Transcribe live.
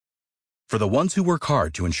For the ones who work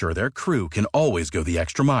hard to ensure their crew can always go the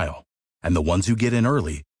extra mile, and the ones who get in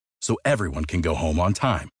early so everyone can go home on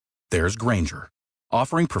time, there's Grainger,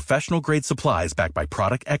 offering professional-grade supplies backed by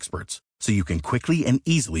product experts so you can quickly and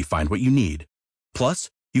easily find what you need. Plus,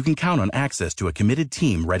 you can count on access to a committed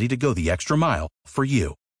team ready to go the extra mile for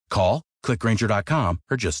you. Call, click Grainger.com,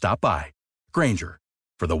 or just stop by. Grainger,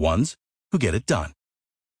 for the ones who get it done.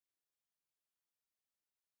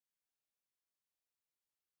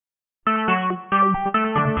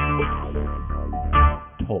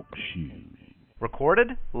 Talk shoes.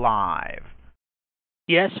 Recorded live.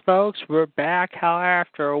 Yes, folks, we're back, however,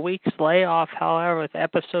 after a week's layoff, however, with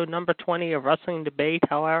episode number 20 of Wrestling Debate.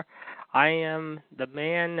 However, I am the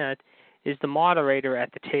man that is the moderator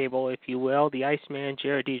at the table, if you will, the Iceman,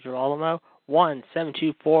 Jared DiGirolamo,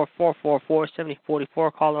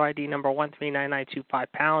 1-724-444-7044, caller ID number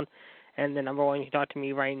 1399255#, and the number one you can talk to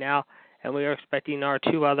me right now. And we are expecting our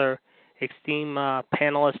two other esteemed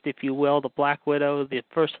panelists, if you will, the Black Widow, the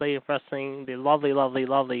First Lady of Wrestling, the lovely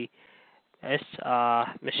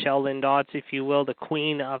Michelle Lynn Dodds, if you will, the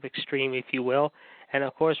Queen of Extreme, if you will. And,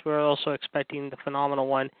 of course, we're also expecting the phenomenal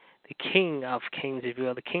one, the King of Kings, if you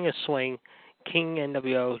will, the King of Swing, King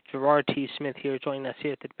NWO, Gerard T. Smith here, joining us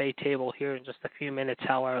here at the debate table here in just a few minutes.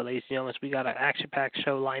 However, ladies and gentlemen, we got an action-packed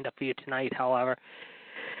show lined up for you tonight, however,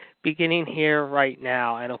 beginning here right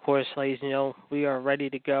now. And, of course, ladies and gentlemen, we are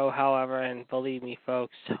ready to go, however, and believe me,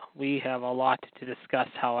 folks, we have a lot to discuss,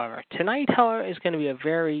 however. Tonight, however, is going to be a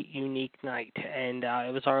very unique night, and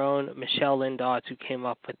it was our own Michelle Lynn Dodds who came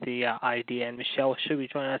up with the idea, and Michelle should be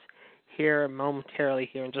joining us here momentarily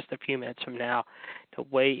here in just a few minutes from now to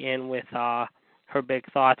weigh in with her big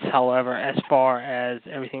thoughts, however, as far as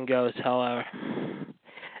everything goes, however,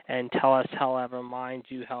 and tell us, however, mind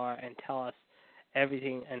you, however, and tell us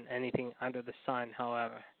everything and anything under the sun,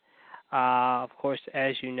 however. Of course,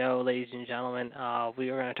 as you know, ladies and gentlemen, we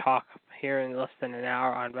are going to talk here in less than an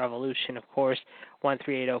hour on Revolution, of course,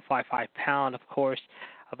 1-380-55-POUND, of course,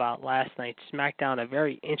 about last night's SmackDown, a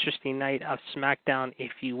very interesting night of SmackDown,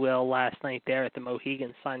 if you will, last night there at the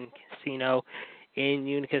Mohegan Sun Casino in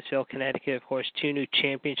Unicasville, Connecticut. Of course, two new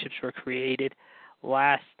championships were created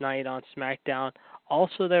last night on SmackDown.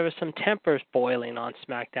 Also, there was some tempers boiling on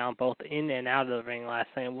SmackDown, both in and out of the ring last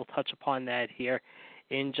night, and we'll touch upon that here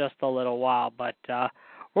in just a little while. But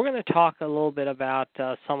we're going to talk a little bit about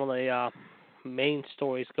some of the main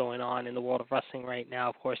stories going on in the world of wrestling right now.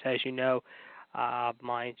 Of course, as you know,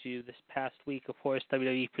 mind you, this past week, of course,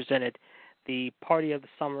 WWE presented the Party of the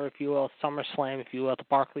Summer, if you will, SummerSlam, if you will, at the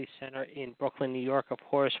Barclays Center in Brooklyn, New York. Of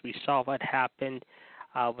course, we saw what happened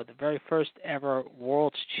with the very first ever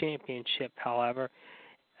World Championship, however,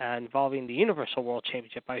 involving the Universal World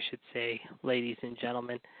Championship, I should say, ladies and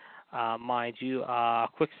gentlemen. Mind you,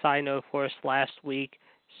 quick side note, of course, last week,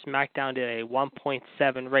 SmackDown did a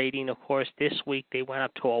 1.7 rating. Of course, this week they went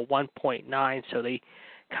up to a 1.9, so they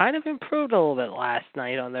kind of improved a little bit last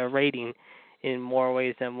night on their rating in more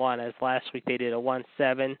ways than one, as last week they did a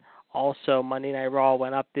 1.7. Also, Monday Night Raw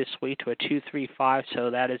went up this week to a 2.35, so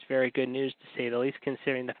that is very good news to say the least,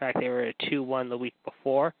 considering the fact they were at 2.1 the week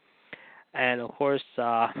before. And, of course,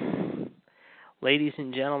 ladies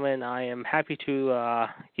and gentlemen, I am happy to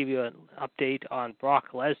give you an update on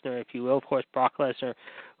Brock Lesnar, if you will. Of course, Brock Lesnar,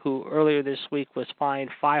 who earlier this week was fined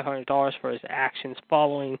 $500 for his actions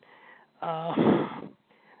following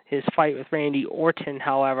his fight with Randy Orton,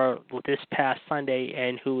 however, this past Sunday,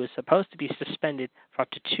 and who was supposed to be suspended for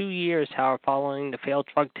up to 2 years, however, following the failed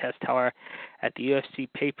drug test, however, at the UFC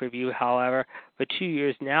pay-per-view, however, for 2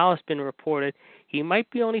 years. Now it's been reported he might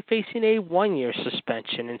be only facing a 1-year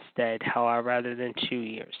suspension instead, however, rather than 2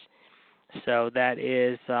 years. So that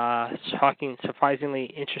is shocking, surprisingly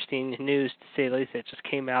interesting news, to say the least. It just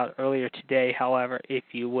came out earlier today, however, if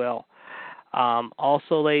you will.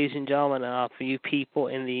 Also, ladies and gentlemen, for you people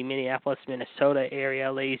in the Minneapolis, Minnesota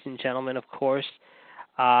area, ladies and gentlemen, of course,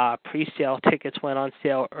 pre-sale tickets went on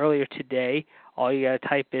sale earlier today. All you got to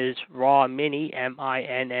type is Raw Mini,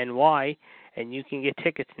 MINNY, and you can get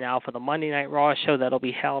tickets now for the Monday Night Raw show that'll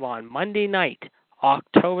be held on Monday night,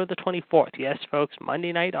 October the 24th. Yes, folks,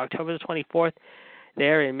 Monday night, October the 24th,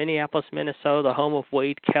 there in Minneapolis, Minnesota, the home of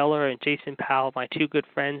Wade Keller and Jason Powell, my two good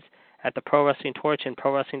friends at the Pro Wrestling Torch and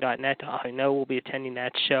ProWrestling.net. I know we'll be attending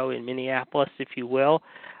that show in Minneapolis, if you will.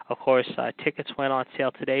 Of course, tickets went on sale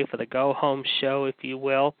today for the go-home show, if you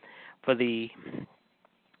will, for the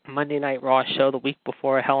Monday Night Raw show the week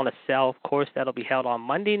before Hell in a Cell. Of course, that'll be held on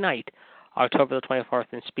Monday night, October the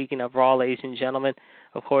 24th. And speaking of Raw, ladies and gentlemen,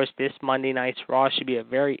 of course, this Monday night's Raw should be a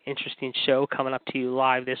very interesting show coming up to you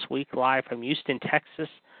live this week, live from Houston, Texas.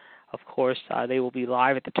 Of course, they will be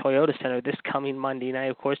live at the Toyota Center this coming Monday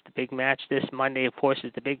night. Of course, the big match this Monday, of course,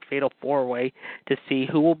 is the big Fatal 4-Way to see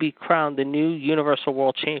who will be crowned the new Universal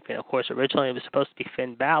World Champion. Of course, originally it was supposed to be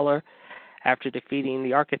Finn Balor after defeating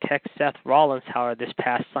the Architect Seth Rollins, however, this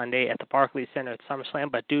past Sunday at the Barclays Center at SummerSlam,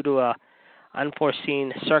 but due to a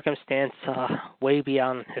unforeseen circumstance way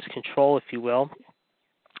beyond his control, if you will,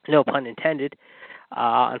 no pun intended,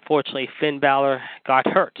 unfortunately, Finn Balor got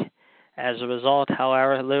hurt. As a result,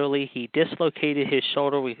 however, literally he dislocated his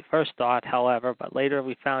shoulder, we first thought, however, but later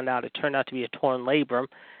we found out it turned out to be a torn labrum.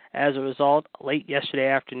 As a result, late yesterday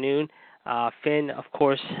afternoon, Finn, of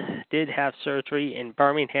course, did have surgery in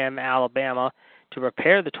Birmingham, Alabama, to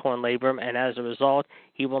repair the torn labrum, and as a result,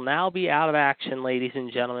 he will now be out of action, ladies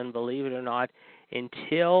and gentlemen, believe it or not,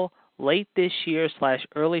 until late this year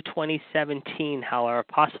 / early 2017, however,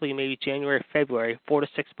 possibly maybe January, February, 4 to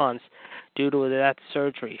 6 months, due to that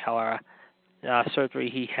surgery, however, surgery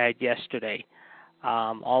he had yesterday.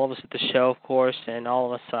 All of us at the show, of course, and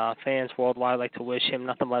all of us fans worldwide like to wish him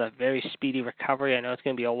nothing but a very speedy recovery. I know it's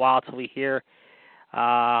going to be a while till we hear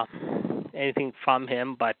anything from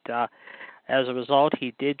him, but as a result,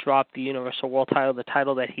 he did drop the Universal World title, the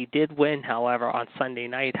title that he did win, however, on Sunday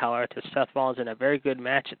night, however, to Seth Rollins in a very good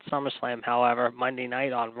match at SummerSlam, however, Monday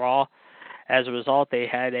night on Raw. As a result, they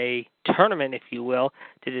had a tournament, if you will,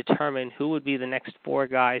 to determine who would be the next 4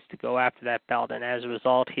 guys to go after that belt. And as a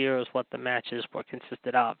result, here is what the matches were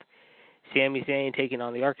consisted of. Sami Zayn taking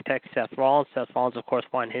on the Architect, Seth Rollins. Seth Rollins, of course,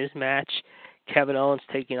 won his match. Kevin Owens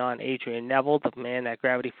taking on Adrian Neville, the man that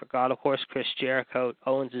gravity forgot, of course. Chris Jericho,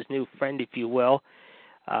 Owens' new friend, if you will,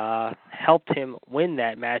 helped him win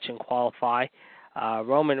that match and qualify.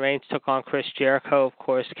 Roman Reigns took on Chris Jericho. Of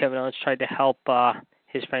course, Kevin Owens tried to help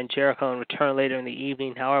his friend Jericho in return later in the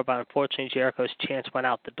evening. However, but unfortunately, Jericho's chance went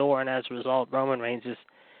out the door, and as a result, Roman Reigns'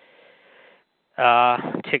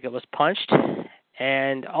 ticket was punched.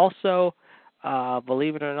 And also,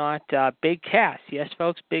 believe it or not, Big Cass. Yes,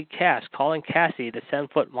 folks, Big Cass. Colin Cassie, the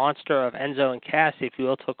 7-foot monster of Enzo and Cass, if you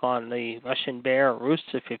will, took on the Russian bear,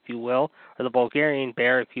 Rusev, if you will, or the Bulgarian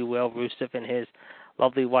bear, if you will, Rusev and his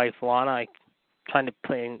lovely wife, Lana. I'm trying to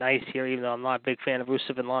play nice here, even though I'm not a big fan of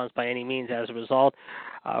Rusev and Lana by any means. As a result,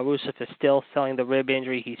 Rusev is still selling the rib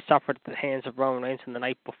injury he suffered at the hands of Roman Reigns the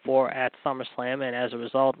night before at SummerSlam, and as a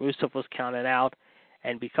result, Rusev was counted out,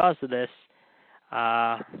 and because of this,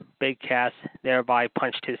 Big Cass thereby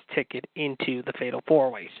punched his ticket into the Fatal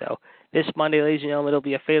 4-Way. So this Monday, ladies and gentlemen, it'll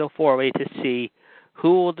be a Fatal 4-Way to see who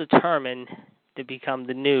will determine to become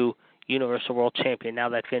the new Universal World Champion now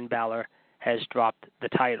that Finn Balor has dropped the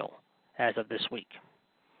title as of this week.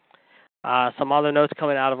 Some other notes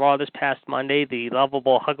coming out of Raw this past Monday. The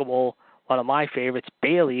lovable, huggable, one of my favorites,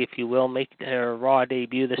 Bayley, if you will, making her Raw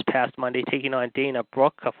debut this past Monday, taking on Dana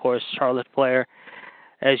Brooke. Of course, Charlotte Flair,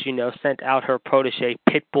 as you know, sent out her protege,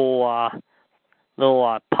 Pitbull,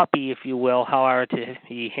 little puppy, if you will, however, to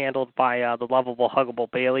be handled by the lovable,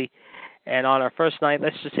 huggable Bayley. And on her first night,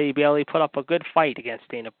 let's just say Bayley put up a good fight against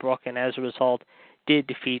Dana Brooke, and as a result, did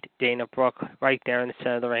defeat Dana Brooke right there in the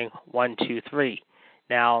center of the ring, 1, 2, 3.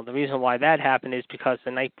 Now, the reason why that happened is because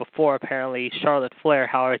the night before, apparently, Charlotte Flair,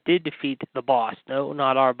 however, did defeat the boss. No,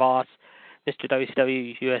 not our boss, Mr.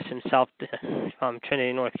 WCWUS himself from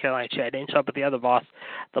Trinity, North Carolina. I didn't show up with the other boss,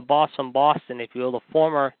 the boss from Boston, if you will, the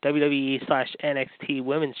former WWE/NXT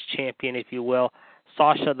Women's Champion, if you will,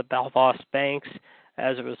 Sasha the Boss Banks.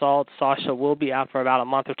 As a result, Sasha will be out for about a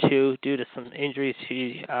month or two due to some injuries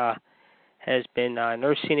she has been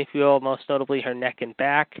nursing, if you will, most notably her neck and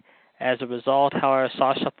back. As a result, however,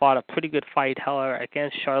 Sasha fought a pretty good fight, however,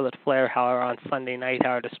 against Charlotte Flair, however, on Sunday night,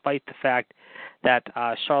 however, despite the fact that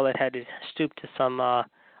Charlotte had to stoop to some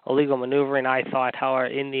illegal maneuvering, I thought, however,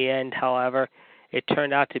 in the end, however, it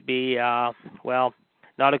turned out to be,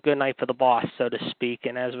 not a good night for the boss, so to speak,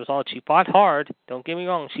 and as a result, she fought hard. Don't get me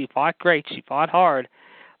wrong, she fought great, she fought hard,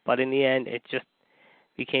 but in the end, it just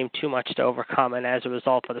became too much to overcome, and as a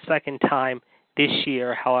result, for the second time this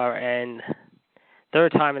year, however, and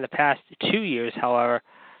third time in the past 2 years, however,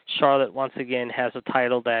 Charlotte once again has a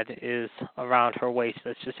title that is around her waist.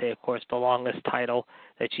 Let's just say, of course, the longest title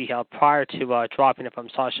that she held prior to dropping it from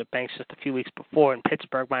Sasha Banks just a few weeks before in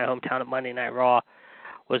Pittsburgh, my hometown, at Monday Night Raw,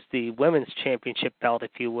 was the Women's Championship belt,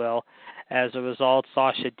 if you will. As a result,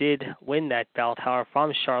 Sasha did win that belt, however,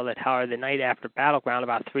 from Charlotte, however, the night after Battleground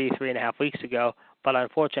about 3.5 weeks ago, but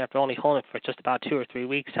unfortunately, after only holding it for just about 2 or 3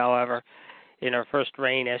 weeks, however, in her first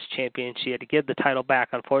reign as champion, she had to give the title back,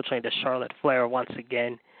 unfortunately, to Charlotte Flair once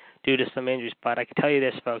again due to some injuries. But I can tell you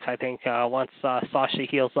this, folks, I think once Sasha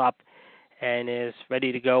heals up and is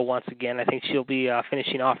ready to go once again. I think she'll be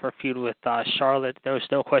finishing off her feud with Charlotte. There's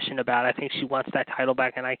no question about it. I think she wants that title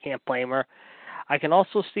back, and I can't blame her. I can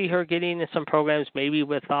also see her getting in some programs maybe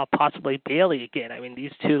with possibly Bayley again. I mean,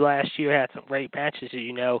 these two last year had some great matches, as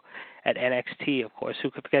you know, at NXT, of course.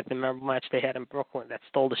 Who could forget the memorable match they had in Brooklyn that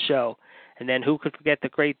stole the show? And then who could forget the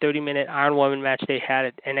great 30-minute Iron Woman match they had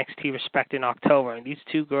at NXT Respect in October? And these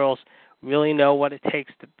two girls really know what it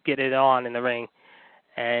takes to get it on in the ring.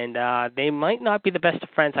 And they might not be the best of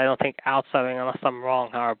friends, I don't think, outside, unless I'm wrong,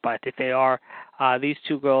 however. But if they are, these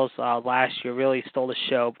two girls last year really stole the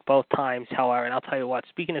show both times, however. And I'll tell you what,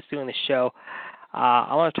 speaking of stealing the show,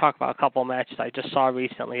 I want to talk about a couple of matches I just saw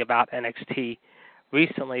recently about NXT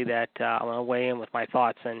recently that I want to weigh in with my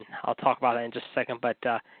thoughts, and I'll talk about that in just a second. But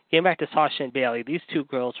getting back to Sasha and Bayley, these two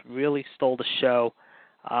girls really stole the show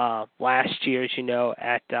last year, as you know,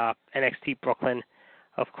 at NXT Brooklyn.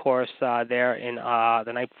 Of course, there in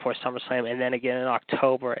the night before SummerSlam, and then again in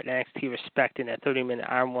October at NXT Respect in a 30-minute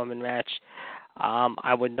Iron Woman match.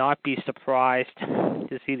 I would not be surprised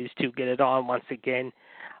to see these two get it on once again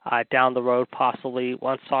down the road, possibly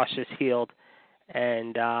once Sasha's healed.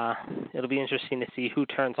 And it'll be interesting to see who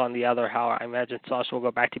turns on the other. How I imagine Sasha will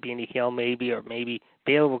go back to being a heel, maybe, or maybe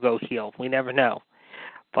Bayley will go heel. We never know.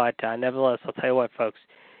 But nevertheless, I'll tell you what, folks.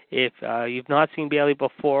 If you've not seen Bayley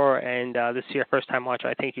before and this is your first time watching,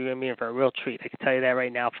 I think you're going to be in for a real treat. I can tell you that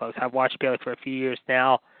right now, folks. I've watched Bayley for a few years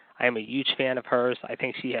now. I am a huge fan of hers. I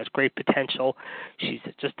think she has great potential. She's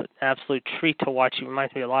just an absolute treat to watch. She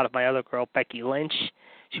reminds me a lot of my other girl, Becky Lynch.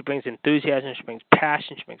 She brings enthusiasm, she brings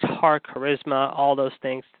passion, she brings heart, charisma, all those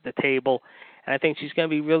things to the table. And I think she's going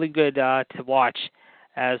to be really good to watch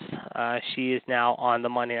as she is now on the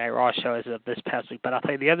Monday Night Raw show as of this past week. But I'll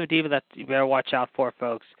tell you, the other diva that you better watch out for,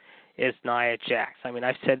 folks, is Nia Jax. I mean,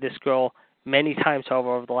 I've said this girl many times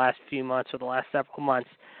over the last few months or the last several months.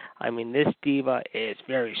 I mean, this diva is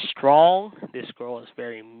very strong. This girl is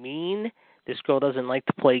very mean. This girl doesn't like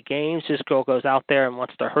to play games. This girl goes out there and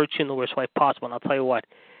wants to hurt you in the worst way possible. And I'll tell you what,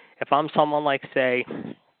 if I'm someone like, say,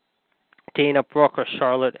 Dana Brooke or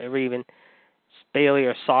Charlotte or even Bayley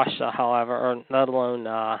or Sasha, however, or let alone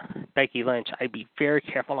Becky Lynch, I'd be very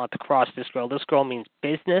careful not to cross this girl. This girl means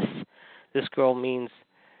business. This girl means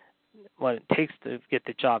what it takes to get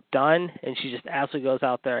the job done, and she just absolutely goes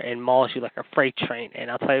out there and mauls you like a freight train. And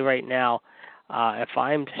I'll tell you right now, if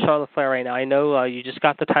I'm Charlotte Flair right now, I know you just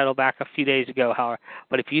got the title back a few days ago, however,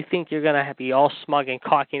 but if you think you're going to be all smug and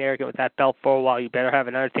cocky and arrogant with that belt for a while, you better have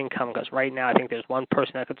another thing coming, because right now I think there's one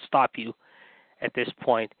person that could stop you at this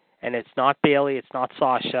point, and it's not Bayley, it's not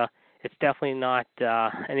Sasha, it's definitely not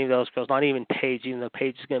any of those girls, not even Paige, even though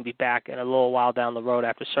Paige is going to be back in a little while down the road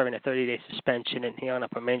after serving a 30-day suspension and healing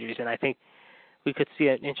up from injuries. And I think we could see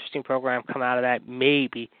an interesting program come out of that,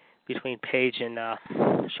 maybe between Paige and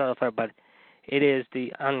Charlotte Flair. But it is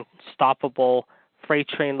the unstoppable freight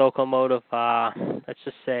train locomotive, let's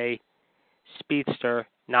just say, speedster,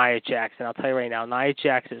 Nia Jax. And I'll tell you right now, Nia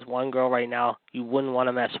Jax is one girl right now you wouldn't want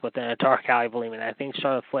to mess with in a dark alley, believe me. And I think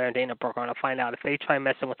Charlotte Flair and Dana Brooke are going to find out if they try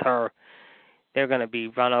messing with her, they're going to be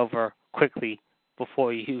run over quickly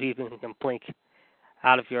before you even can blink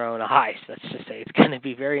out of your own eyes. Let's just say it's going to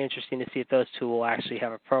be very interesting to see if those two will actually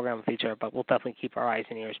have a program with each other, but we'll definitely keep our eyes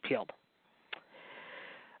and ears peeled.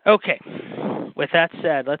 Okay, with that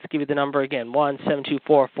said, let's give you the number again,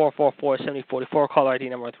 1-724-444-7044, caller ID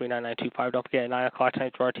number 39925. Don't forget, at 9 o'clock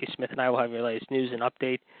tonight, Gerard T. Smith and I will have your latest news and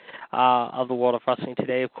update of the world of wrestling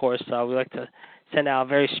today. Of course, we like to send out a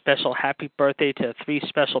very special happy birthday to three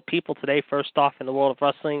special people today. First off, in the world of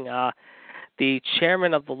wrestling, the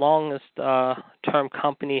chairman of the longest-term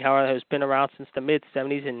company, however, has been around since the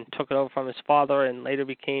mid-'70s and took it over from his father and later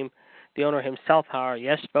became the owner himself, however.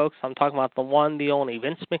 Yes, folks, I'm talking about the one, the only,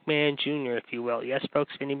 Vince McMahon Jr., if you will. Yes,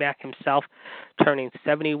 folks, Vinnie Mac himself, turning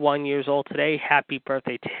 71 years old today. Happy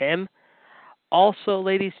birthday to him. Also,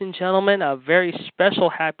 ladies and gentlemen, a very special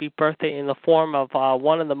happy birthday in the form of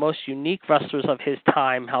one of the most unique wrestlers of his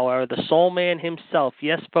time, however, the Soul Man himself.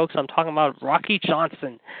 Yes, folks, I'm talking about Rocky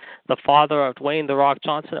Johnson, the father of Dwayne "The Rock"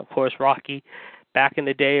 Johnson. Of course, Rocky, back in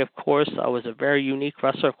the day, of course, was a very unique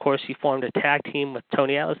wrestler. Of course, he formed a tag team with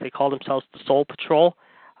Tony Atlas. They called themselves the Soul Patrol.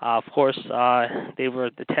 Of course, they were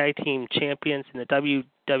the tag team champions in the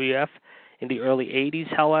WWF in the early 80s,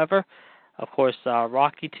 however. Of course,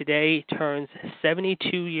 Rocky today turns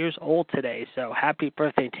 72 years old today, so happy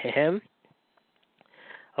birthday to him.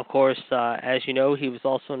 Of course, as you know, he was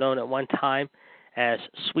also known at one time as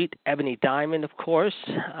Sweet Ebony Diamond, of course,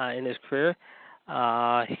 in his career.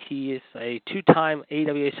 He is a two-time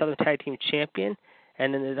AWA Southern Tag Team Champion,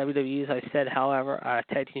 and in the WWE, as I said, however,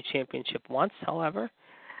 Tag Team Championship once, however.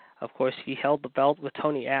 Of course, he held the belt with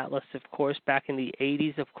Tony Atlas, of course, back in the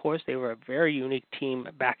 80s, of course. They were a very unique team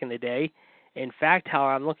back in the day. In fact, how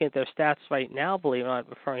I'm looking at their stats right now, believe it or not,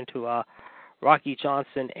 referring to Rocky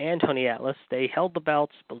Johnson and Tony Atlas. They held the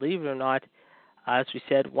belts, believe it or not, as we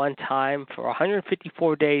said, one time for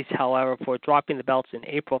 154 days, however, for dropping the belts in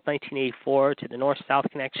April of 1984 to the North-South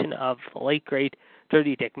connection of the late, great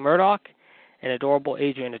Dirty Dick Murdoch and adorable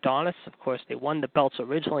Adrian Adonis. Of course, they won the belts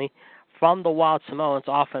originally from the Wild Samoans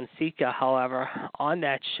off on Sika, however, on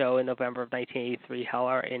that show in November of 1983,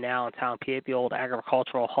 however, in Allentown, PA, the old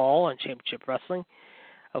Agricultural Hall on Championship Wrestling.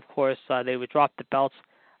 Of course, they would drop the belts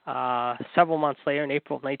several months later in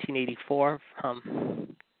April of 1984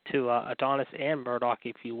 to Adonis and Murdoch,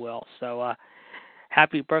 if you will. So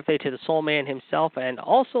happy birthday to the Soul Man himself, and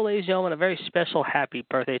also, ladies and gentlemen, a very special happy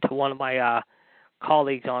birthday to one of my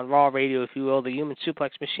colleagues on Raw Radio, if you will, the Human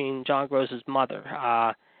Suplex Machine, John Gross's mother.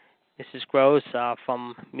 Mrs. Gross,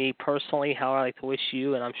 from me personally, how I'd like to wish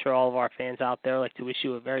you, and I'm sure all of our fans out there like to wish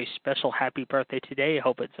you a very special happy birthday today. I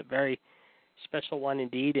hope it's a very special one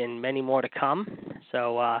indeed, and many more to come.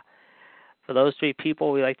 So for those three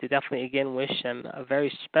people, we like to definitely again wish them a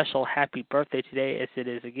very special happy birthday today, as it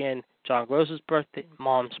is again John Gross's birthday,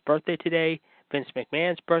 Mom's birthday today, Vince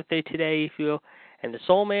McMahon's birthday today, if you will, and the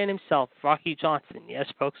Soul Man himself, Rocky Johnson. Yes,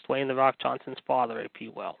 folks, Dwayne "The Rock" Johnson's father, if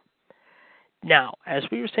you will. Now, as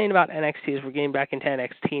we were saying about NXT, as we're getting back into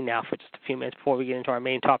NXT now for just a few minutes before we get into our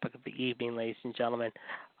main topic of the evening, ladies and gentlemen,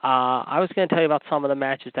 I was going to tell you about some of the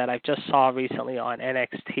matches that I just saw recently on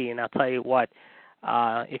NXT, and I'll tell you what,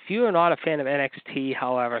 if you are not a fan of NXT,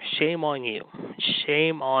 however, shame on you.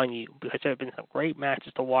 Shame on you, because there have been some great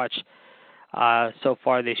matches to watch so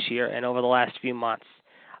far this year and over the last few months.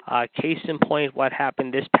 Case in point, what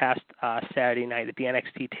happened this past Saturday night at the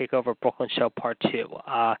NXT TakeOver Brooklyn Show Part 2.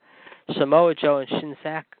 Samoa Joe and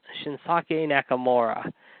Shinsuke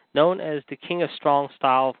Nakamura, known as the King of Strong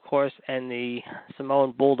Style, of course, and the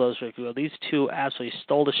Samoan Bulldozer, if you will. These two absolutely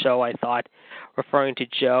stole the show, I thought, referring to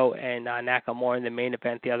Joe and Nakamura in the main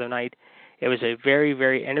event the other night. It was a very,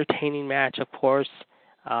 very entertaining match, of course.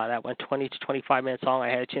 That went 20 to 25 minutes long. I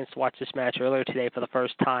had a chance to watch this match earlier today for the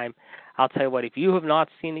first time. I'll tell you what, if you have not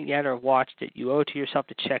seen it yet or watched it, you owe it to yourself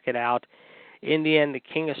to check it out. In the end, the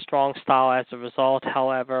King of Strong Style, as a result,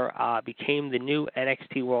 however, became the new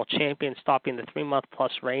NXT World Champion, stopping the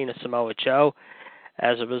 3-month-plus reign of Samoa Joe.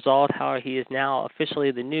 As a result, however, he is now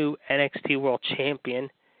officially the new NXT World Champion.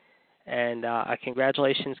 And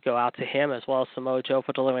congratulations go out to him, as well as Samoa Joe,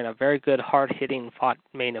 for delivering a very good, hard-hitting fought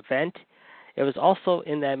main event. It was also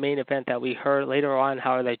in that main event that we heard later on,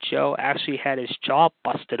 however, that Joe actually had his jaw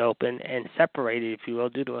busted open and separated, if you will,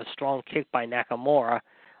 due to a strong kick by Nakamura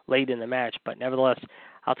late in the match. But nevertheless,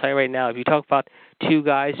 I'll tell you right now, if you talk about two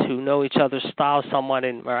guys who know each other's style somewhat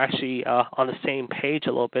and are actually on the same page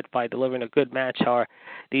a little bit by delivering a good match, however,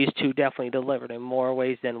 these two definitely delivered in more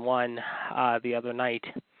ways than one the other night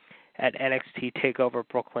at NXT TakeOver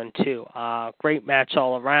Brooklyn 2. Great match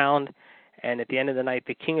all around. And at the end of the night,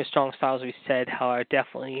 the King of Strong Style, as we said, however,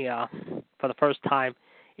 definitely, for the first time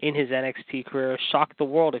in his NXT career, shocked the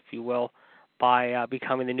world, if you will, by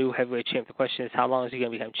becoming the new heavyweight champ. The question is, how long is he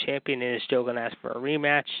going to become champion, and is Joe going to ask for a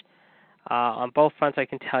rematch? On both fronts, I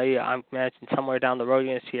can tell you, I'm imagining somewhere down the road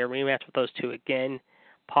you're going to see a rematch with those two again,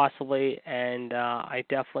 possibly, and I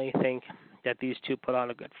definitely think that these two put on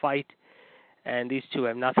a good fight, and these two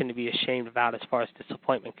have nothing to be ashamed about as far as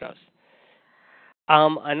disappointment goes.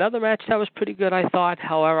 Another match that was pretty good, I thought.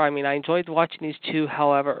 However, I enjoyed watching these two.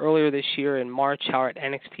 However, earlier this year in March, at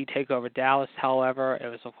NXT TakeOver Dallas, however, it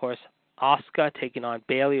was, of course, Asuka taking on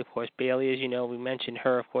Bayley. Of course, Bayley, as you know, we mentioned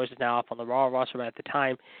her, of course, is now up on the Raw roster, but at the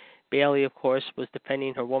time, Bayley, of course, was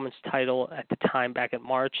defending her women's title at the time back in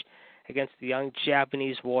March against the young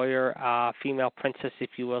Japanese warrior, female princess,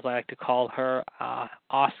 if you will, as I like to call her,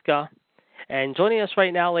 Asuka. And joining us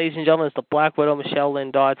right now, ladies and gentlemen, is the Black Widow, Michelle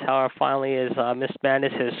Lynn Dodds. However, finally, is Miss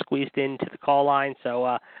Madness has squeezed into the call line.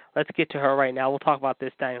 So let's get to her right now. We'll talk about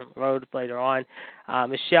this down the road later on.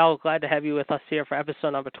 Michelle, glad to have you with us here for episode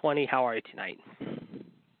number 20. How are you tonight?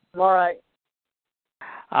 All right.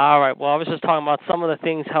 All right. Well, I was just talking about some of the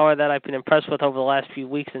things, however, that I've been impressed with over the last few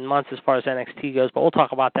weeks and months as far as NXT goes, but we'll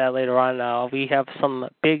talk about that later on. We have some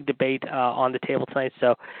big debate on the table tonight,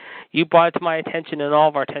 so you brought it to my attention and all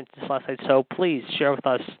of our attention last night, so please share with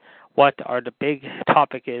us what the big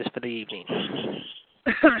topic is for the evening.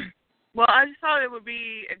 Well, I just thought it would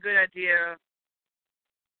be a good idea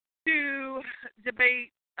to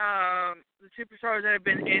debate the superstars that have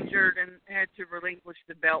been injured and had to relinquish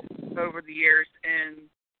the belt over the years. And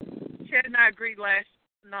Chad and I agreed last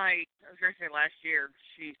night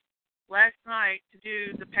to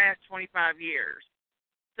do the past 25 years.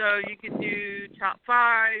 So you can do top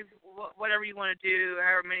 5, whatever you want to do,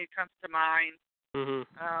 however many comes to mind.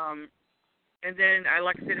 Mm-hmm. And then,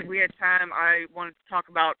 like I said, if we had time, I wanted to talk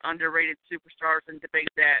about underrated superstars and debate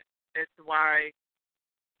that as to why.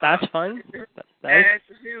 That's fun. As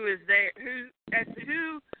to who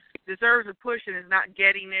deserves a push and is not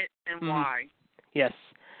getting it, and why. Yes.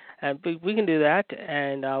 We can do that,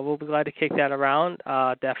 and we'll be glad to kick that around,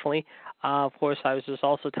 definitely. Of course, I was just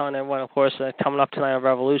also telling everyone, of course, coming up tonight on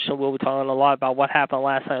Revolution, we'll be talking a lot about what happened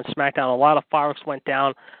last night on SmackDown. A lot of fireworks went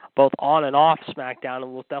down, both on and off SmackDown,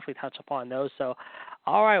 and we'll definitely touch upon those. So,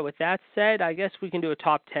 all right, with that said, I guess we can do a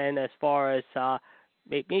top 10 as far as,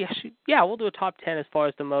 we'll do a top 10 as far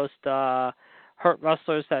as the most hurt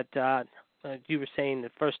wrestlers that you were saying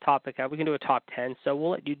the first topic. We can do a top 10. So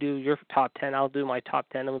we'll let you do your top 10. I'll do my top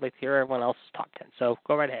 10, and we'd like to hear everyone else's top 10. So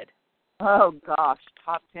go right ahead. Oh, gosh,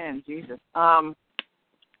 top 10, Jesus. I'm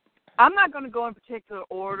not going to go in particular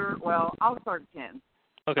order. Well, I'll start at 10.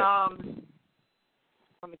 Okay.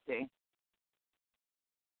 Let me see.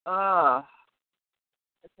 I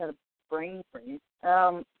just had a brain freeze.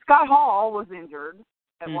 Scott Hall was injured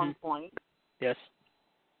at one point. Yes.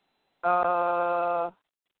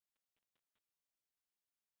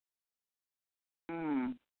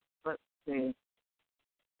 Let's see.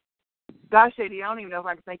 Gosh, Shady, I don't even know if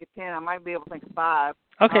I can think of 10. I might be able to think of 5.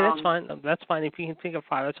 Okay, that's fine. That's fine. If you can think of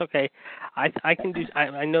 5, that's okay. I can do.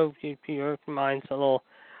 I know your mind's a little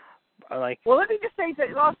like. Well, let me just say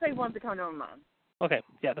that. I'll say one to come to my mind. Okay,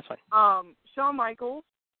 yeah, that's fine. Shawn Michaels.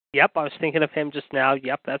 Yep, I was thinking of him just now.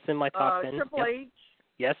 Yep, that's in my top 10. Triple H.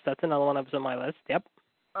 Yes, that's another one that was on my list. Yep.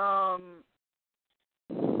 Oh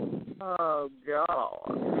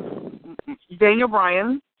God. Daniel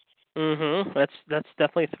Bryan. That's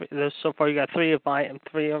definitely 3. So far, you got 3 of my, and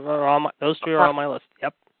 3 are on my. Those 3 are on my list.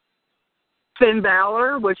 Yep. Finn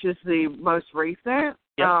Balor, which is the most recent.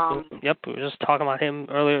 Yep. We were just talking about him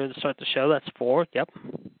earlier to start the show. That's 4. Yep.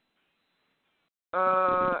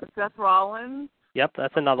 Seth Rollins. Yep,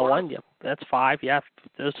 that's another one. Yep, that's 5. Yeah,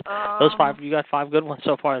 those 5. You got 5 good ones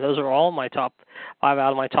so far. Those are all my top 5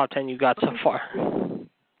 out of my top 10 you got so far.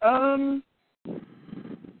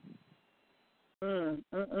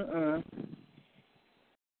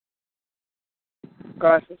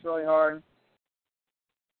 Gosh, it's really hard.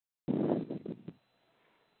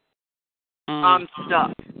 I'm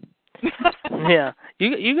stuck. Yeah,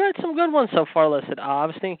 you got some good ones so far listed. I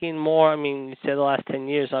was thinking more. I mean, you said the last 10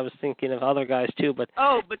 years. I was thinking of other guys too, but.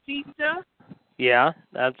 Oh, Batista. Yeah,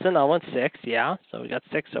 that's another one. 6. Yeah, so we got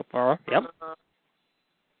 6 so far. Yep.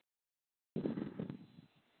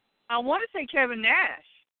 I want to say Kevin Nash.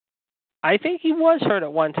 I think he was hurt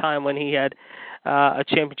at one time when he had a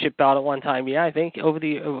championship belt at one time. Yeah, I think over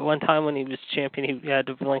the one time when he was champion, he had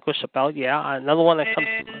to relinquish a belt. Yeah, another one that comes.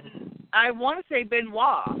 I want to say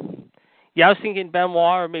Benoit. Yeah, I was thinking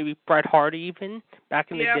Benoit or maybe Bret Hart even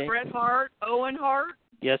back in the day. Yeah, Bret Hart, Owen Hart.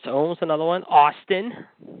 Yes, Owen's another one. Austin,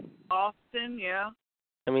 yeah.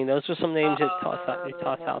 I mean, those are some names that toss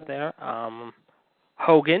out there.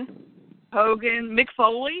 Hogan, Mick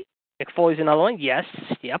Foley. Mick Foley's another one. Yes,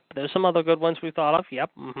 yep. There's some other good ones we thought of.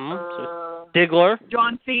 Yep. So, Ziggler.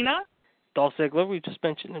 John Cena. Dolph Ziggler, we just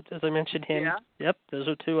mentioned, as I mentioned him. Yeah. Yep, those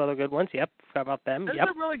are 2 other good ones. Yep, forgot about them. Those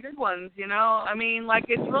are really good ones, you know. I mean, like,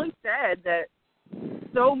 it's really sad that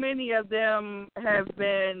so many of them have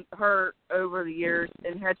been hurt over the years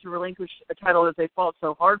and had to relinquish a title that they fought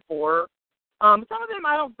so hard for. Some of them,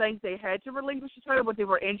 I don't think they had to relinquish the title, but they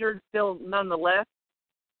were injured still nonetheless.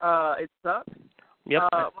 It sucks. Yep.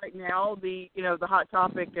 Right now, the hot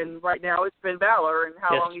topic, and right now it's Finn Balor and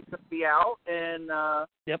how long he's going to be out. And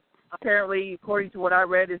apparently, according to what I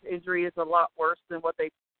read, his injury is a lot worse than what they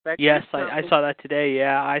expected. Yes, I saw that today.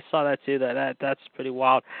 Yeah, I saw that too. That's pretty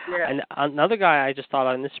wild. Yeah. And another guy I just thought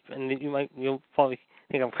on this, and you'll probably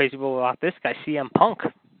think I'm crazy about this guy, CM Punk.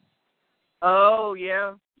 Oh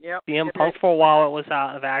yeah, yeah. CM Punk for a while it was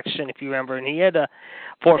out of action, if you remember, and he had a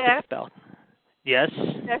forfeit belt. Yes.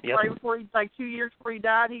 That's right before 2 years before he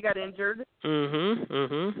died, he got injured.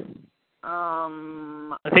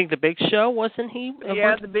 I think the Big Show, wasn't he?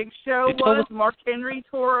 Yeah, the Big Show was. Mark Henry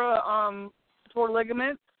tore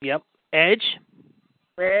ligaments. Yep. Edge.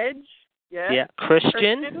 Yeah. Yeah.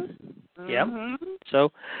 Christian. Yep.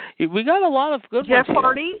 So we got a lot of good ones. Jeff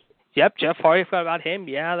Hardy. Yep, Jeff Hardy, I forgot about him.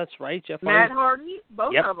 Yeah, that's right. Jeff Hardy. Matt Hardy,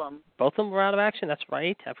 both of them. Both of them were out of action. That's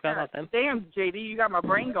right. I forgot about them. Damn, JD, you got my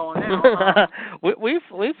brain going now. we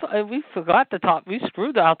forgot the top. We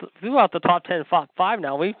threw out the top 10 5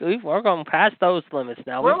 now. We're going past those limits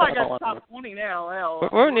now. We're like at top 20 now. Hell.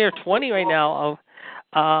 We're near 20 right now.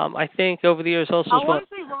 I think over the years also. I want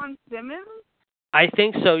to say Ron Simmons. I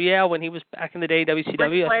think so, yeah, when he was back in the day, WCW.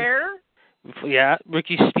 Ric Flair? Yeah,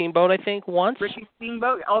 Ricky Steamboat, I think, once. Ricky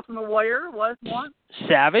Steamboat, Ultimate Warrior was once.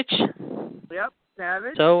 Savage. Yep,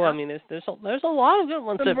 Savage. So, yep. I mean, there's a lot of good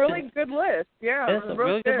ones. Some really good list, yeah. It's a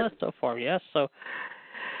really good good list so far, yes. So,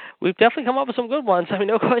 we've definitely come up with some good ones. I mean,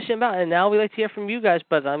 no question about it. And now we like to hear from you guys.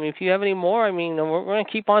 But, I mean, if you have any more, I mean, we're going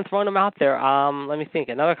to keep on throwing them out there. Let me think.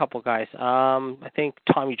 Another couple guys. I think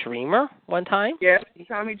Tommy Dreamer one time. Yes,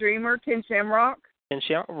 Tommy Dreamer, Ken Shamrock.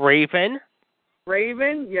 Raven.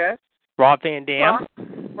 Raven, yes. Rob Van Dam.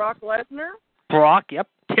 Brock Lesnar. Brock, yep.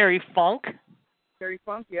 Terry Funk. Terry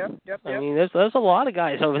Funk, yep. I mean, there's a lot of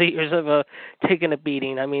guys over the years of taking a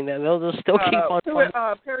beating. I mean, they'll still keep on.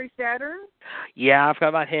 Perry Saturn. Yeah, I forgot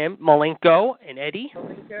about him. Malenko and Eddie.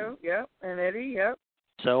 Malenko, yep, and Eddie, yep.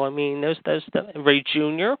 So I mean, there's Ray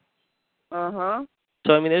Jr.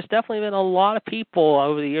 So I mean, there's definitely been a lot of people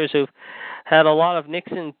over the years who've had a lot of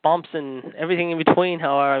nicks and bumps and everything in between.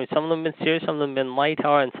 However, I mean, some of them have been serious, some of them have been light.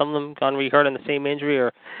 However, and some of them gone re-hurt in the same injury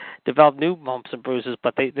or developed new bumps and bruises.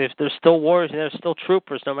 But they're still warriors and they're still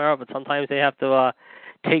troopers no matter what. But sometimes they have to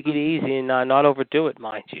take it easy and not overdo it,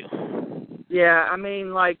 mind you. Yeah, I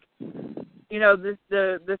mean, like, you know,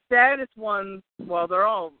 the saddest ones. Well, they're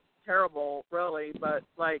all terrible, really. But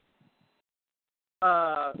like,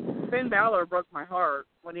 Finn Balor broke my heart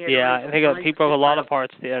when he had I think he broke a lot of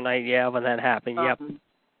hearts the other night, when that happened, yep.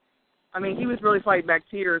 I mean, he was really fighting back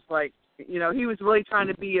tears, like, you know, he was really trying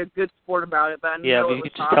to be a good sport about it, but I know but you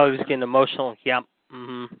could just tell he was getting emotional, yep,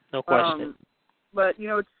 no question. But, you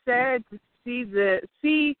know, it's sad to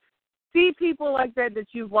see see people like that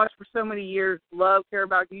you've watched for so many years, love, care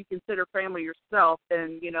about, you consider family yourself,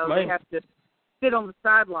 and, you know, they have to sit on the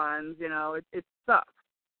sidelines, you know, it sucks.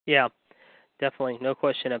 Yeah. Definitely, no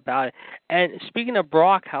question about it. And speaking of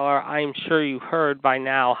Brock, however, I'm sure you heard by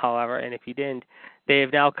now, however, and if you didn't, they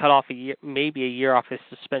have now cut off maybe a year off his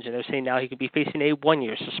suspension. They're saying now he could be facing a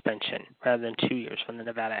 1-year suspension rather than 2 years from the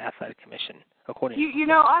Nevada Athletic Commission, according to you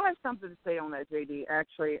know, I have something to say on that, JD,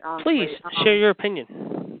 actually. Please, share your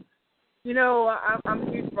opinion. You know, I'm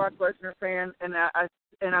a huge Brock Lesnar fan, and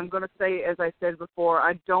I'm going to say, as I said before,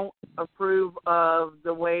 I don't approve of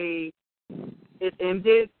the way it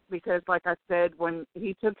ended, because, like I said, when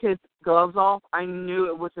he took his gloves off, I knew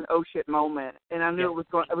it was an oh shit moment, and I knew it was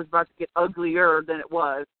about to get uglier than it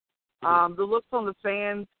was. The looks on the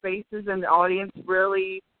fans' faces and the audience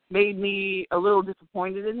really made me a little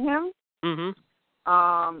disappointed in him.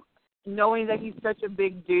 Knowing that he's such a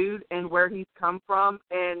big dude and where he's come from,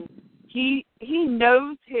 and he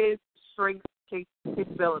knows his strengths,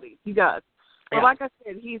 capabilities. He does. But like I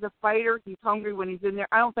said, he's a fighter. He's hungry when he's in there.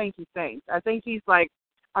 I don't think he thinks. I think he's like,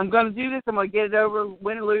 I'm going to do this. I'm going to get it over,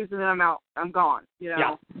 win or lose, and then I'm out. I'm gone, you know.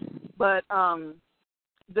 Yeah. But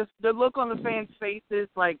the look on the fans' faces,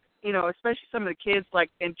 like, you know, especially some of the kids, like,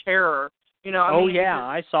 in terror. You know, I mean,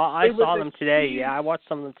 I saw them today. I watched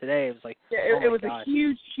some of them today. It was like, it was a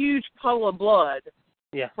huge puddle of blood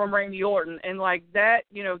from Randy Orton. And, like, that,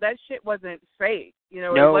 you know, that shit wasn't fake. You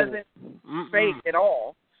know, it wasn't fake at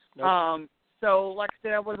all. Nope. So, like I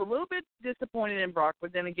said, I was a little bit disappointed in Brock,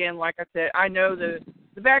 but then again, like I said, I know the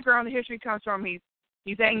background, the history comes from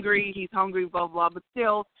he's angry, he's hungry, blah, blah, but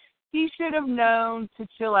still, he should have known to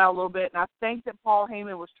chill out a little bit, and I think that Paul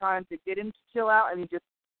Heyman was trying to get him to chill out, and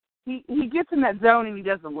he gets in that zone and he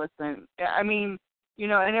doesn't listen. I mean, you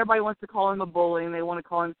know, and everybody wants to call him a bully, and they want to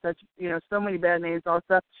call him such, you know, so many bad names and all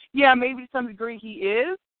stuff. Yeah, maybe to some degree he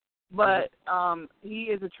is, but he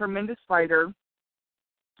is a tremendous fighter.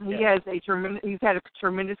 He's had a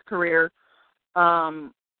tremendous career.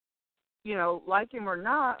 You know, like him or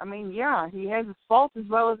not, I mean, yeah, he has his faults as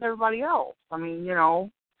well as everybody else. I mean, you know,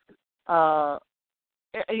 now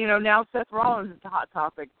Seth Rollins is a hot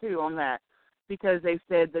topic too on that, because they've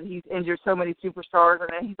said that he's injured so many superstars and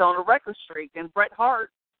that he's on a record streak. And Bret Hart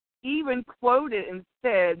even quoted and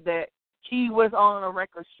said that he was on a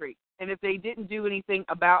record streak, and if they didn't do anything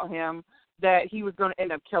about him, that he was going to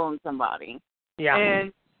end up killing somebody. Yeah.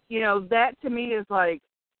 And you know, that to me is like,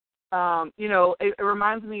 you know, it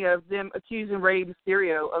reminds me of them accusing Rey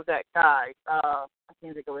Mysterio of that guy. I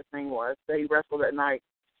can't think of what his name was, that he wrestled that night.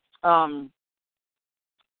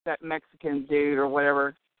 That Mexican dude or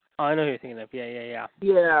whatever. Oh, I know who you're thinking of. Yeah.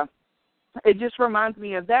 Yeah. It just reminds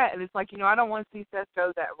me of that. And it's like, you know, I don't want to see Seth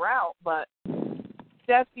go that route, but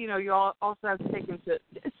Seth, you know, you also have to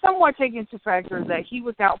somewhat take into factor that he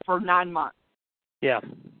was out for 9 months. Yeah.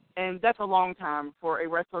 And that's a long time for a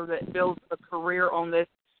wrestler that builds a career on this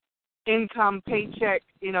income, paycheck,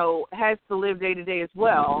 you know, has to live day to day as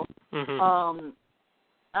well.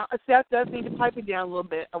 Seth does need to pipe it down a little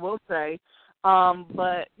bit, I will say.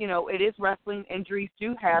 But, you know, it is wrestling. Injuries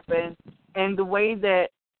do happen. and the way that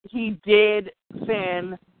he did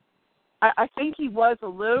Finn, I think he was a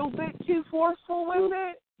little bit too forceful with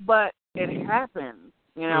it, but it happened.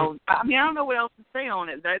 You know, I mean, I don't know what else to say on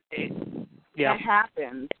it. That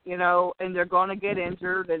happens, you know, and they're going to get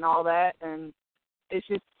injured and all that, and it's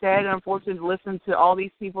just sad and unfortunate to listen to all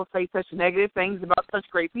these people say such negative things about such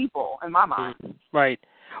great people, in my mind. Right.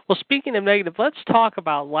 Well, speaking of negative, let's talk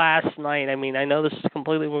about last night. I mean, I know this is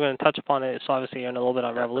completely, we're going to touch upon it, so obviously in a little bit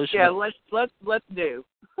on Revolution. Yeah, let's do.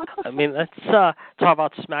 I mean, let's talk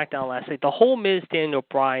about SmackDown last night. The whole Miz Daniel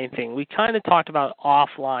Bryan thing, we kind of talked about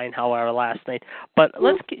offline, however, last night. But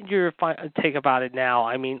let's get your take about it now.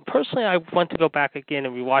 I mean, personally, I want to go back again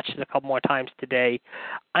and rewatch it a couple more times today.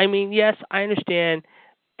 I mean, yes, I understand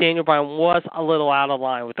Daniel Bryan was a little out of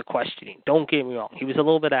line with the questioning. Don't get me wrong. He was a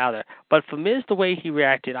little bit out there. But for Miz, the way he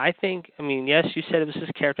reacted, I think, I mean, yes, you said it was his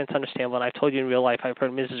character, and it's understandable, and I've told you in real life I've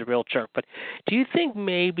heard Miz is a real jerk. But do you think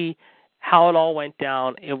maybe how it all went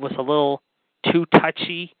down, it was a little too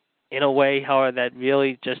touchy in a way, however, that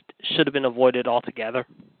really just should have been avoided altogether?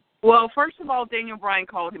 Well, first of all, Daniel Bryan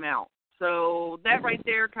called him out. So that right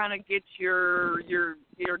there kind of gets your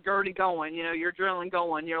dirty going, you know, your adrenaline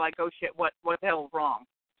going. You're like, oh, shit, what the hell is wrong?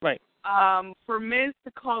 Right. For Miz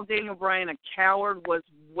to call Daniel Bryan a coward was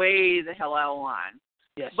way the hell out of line.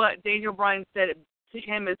 Yes. But Daniel Bryan said it to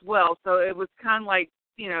him as well, so it was kind of like,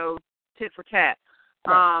 you know, tit for tat.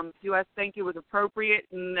 Right. Do I think it was appropriate?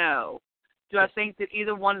 No. Do I think that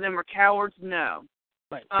either one of them are cowards? No.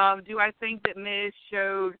 Right. Do I think that Miz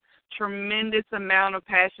showed tremendous amount of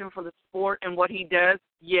passion for the sport and what he does?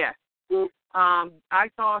 Yes. I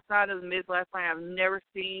saw a side of the Miz last night I've never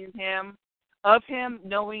seen of him,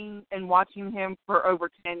 knowing and watching him for over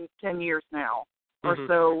 10 years now or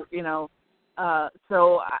so, you know.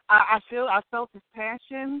 So I felt his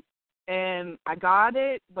passion, and I got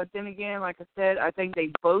it. But then again, like I said, I think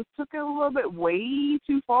they both took it a little bit way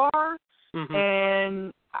too far.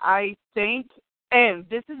 And I think, and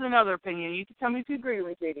this is another opinion. You can tell me if you agree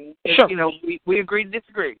with me, JD. Sure. You know, we agree to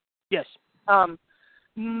disagree. Yes.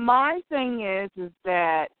 My thing is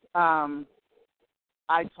that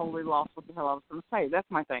I totally lost what the hell I was going to say. That's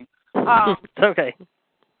my thing. Okay.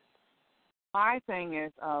 My thing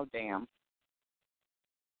is, oh, damn.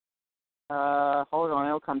 Hold on,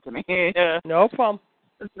 it'll come to me. No problem.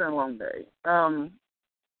 It's been a long day.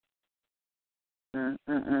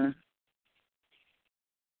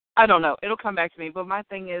 I don't know. It'll come back to me. But my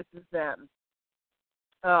thing is that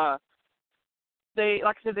they,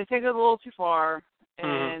 like I said, they take it a little too far,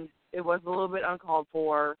 and it was a little bit uncalled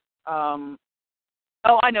for.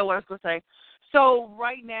 Oh, I know what I was going to say. So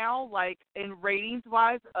right now, like in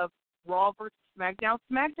ratings-wise of Raw versus SmackDown,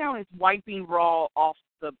 SmackDown is wiping Raw off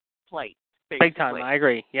the plate. Basically. Big time. I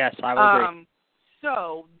agree. Yes, I would agree.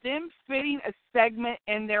 So them fitting a segment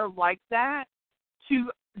in there like that to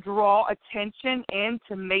draw attention and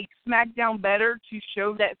to make SmackDown better, to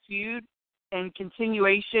show that feud and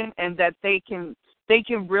continuation, and that they can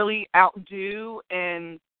really outdo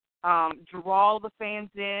and draw the fans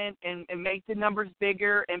in and make the numbers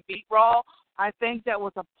bigger and beat Raw. I think that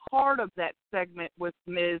was a part of that segment with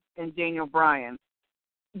Miz and Daniel Bryan.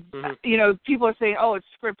 You know, people are saying, oh, it's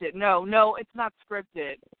scripted. No, it's not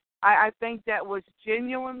scripted. I think that was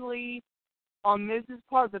genuinely, on Miz's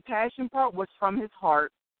part, the passion part was from his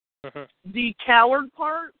heart. The coward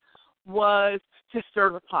part was to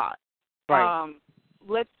stir the pot. Right.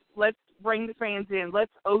 Let's bring the fans in.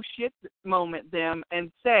 Let's oh shit moment them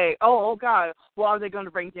and say, oh God, well, are they going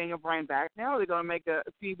to bring Daniel Bryan back now? Are they going to make a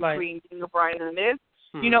feud between Daniel Bryan and Miz?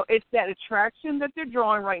 You know, it's that attraction that they're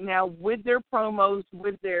drawing right now with their promos,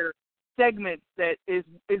 with their segments that is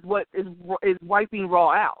what is wiping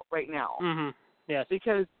Raw out right now. Yes.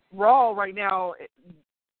 Because Raw right now,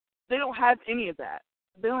 they don't have any of that.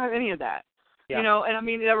 Yeah. You know, and I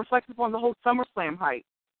mean, that reflects upon the whole SummerSlam hype.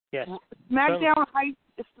 Yes. SmackDown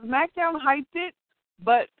hyped it,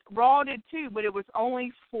 but Raw did too, but it was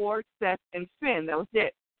only for Seth and Finn. That was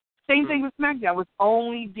it. Same thing with SmackDown. It was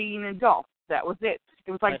only Dean and Dolph. That was it.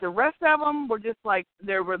 It was like the rest of them were just like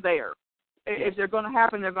they were there. If they're going to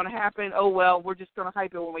happen, they're going to happen. Oh, well, we're just going to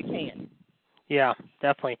hype it when we can. Yeah,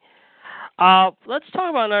 definitely. Let's talk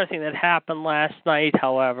about another thing that happened last night,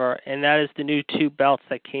 however, and that is the new two belts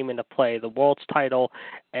that came into play, the World's title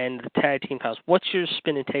and the Tag Team titles. What's your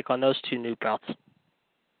spin and take on those two new belts?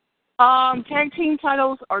 Tag Team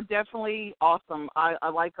titles are definitely awesome. I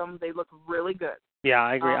like them. They look really good. Yeah,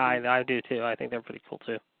 I agree. I do, too. I think they're pretty cool,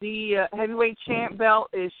 too. The heavyweight champ belt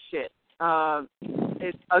is shit.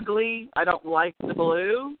 It's ugly. I don't like the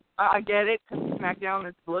blue. I get it, because SmackDown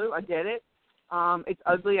is blue. I get it. It's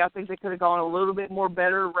ugly. I think they could have gone a little bit more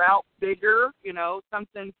better route, bigger, you know,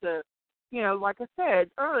 something to like I said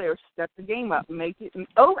earlier, step the game up, make it,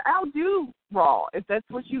 outdo Raw. If that's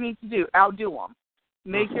what you need to do, outdo them.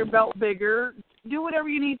 Make your belt bigger, do whatever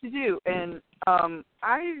you need to do. And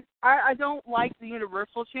I don't like the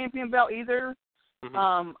Universal Champion belt either.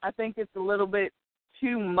 I think it's a little bit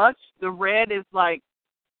too much. The red is like,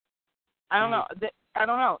 I don't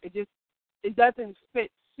know. It doesn't fit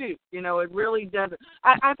suit. It really doesn't.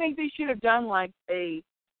 I think they should have done like a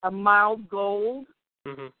mild gold,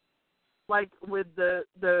 like with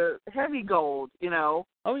the heavy gold.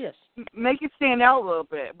 Oh yes. Make it stand out a little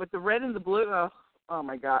bit. But the red and the blue, oh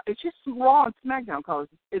my God, it's just Raw and SmackDown colors.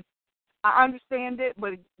 I understand it,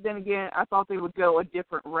 but then again, I thought they would go a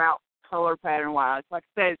different route, color pattern wise. Like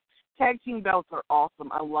I said, tag team belts are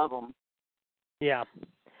awesome. I love them. Yeah.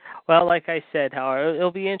 Well, like I said, however,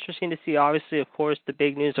 it'll be interesting to see. Obviously, of course, the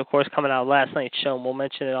big news, of course, coming out of last night's show, and we'll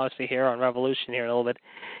mention it obviously here on Revolution here in a little bit,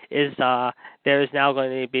 is there is now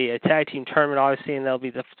going to be a tag team tournament, obviously, and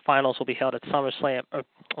the finals will be held at SummerSlam,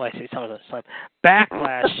 SummerSlam,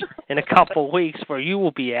 Backlash in a couple of weeks, where you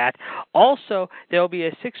will be at. Also, there will be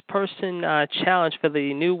a 6-person challenge for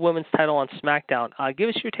the new women's title on SmackDown. Give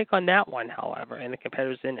us your take on that one, however, and the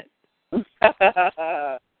competitors in it.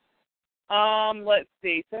 Let's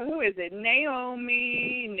see. So who is it?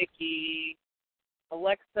 Naomi, Nikki,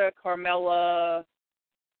 Alexa, Carmella,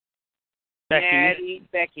 Natty,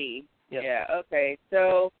 Becky. Yep. Yeah, okay.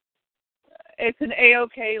 So it's an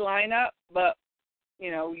A-OK lineup, but,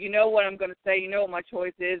 you know what I'm going to say. You know what my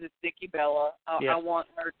choice is. It's Nikki Bella. Yep. I want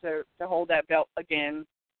her to hold that belt again.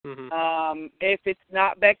 Mm-hmm. If it's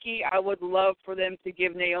not Becky, I would love for them to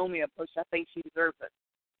give Naomi a push. I think she deserves it.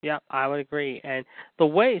 Yeah, I would agree. And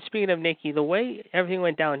speaking of Nikki, the way everything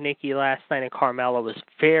went down with Nikki last night and Carmella was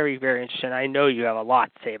very, very interesting. I know you have a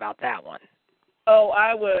lot to say about that one. Oh,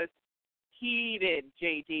 I was heated,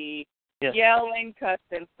 JD. Yes. Yelling,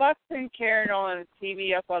 cussing, fussing, carrying on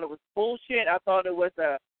TV. I thought it was bullshit. I thought it was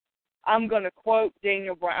I'm going to quote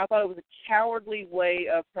Daniel Bryan, I thought it was a cowardly way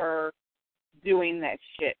of her doing that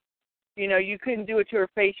shit. You couldn't do it to her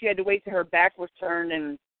face. You had to wait till her back was turned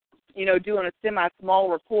and, doing a semi-small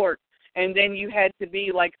report, and then you had to be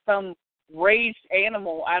like some raged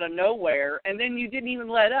animal out of nowhere, and then you didn't even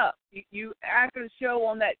let up. You after the show,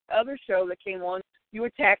 on that other show that came on, you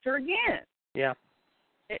attacked her again. Yeah.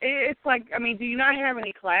 It's like, do you not have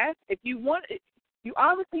any class? If you want it, you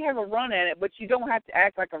obviously have a run at it, but you don't have to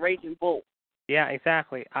act like a raging bull. Yeah,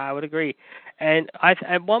 exactly. I would agree. And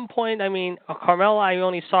at one point, Carmella, I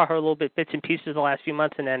only saw her a little bit, bits and pieces the last few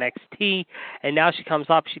months in NXT, and now she comes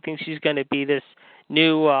up. She thinks she's going to be this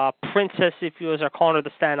new princess, if you are calling her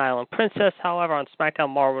the Staten Island Princess. However, on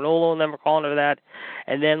SmackDown, Mauro Ranallo and them were calling her that.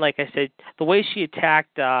 And then, like I said, the way she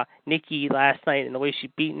attacked Nikki last night and the way she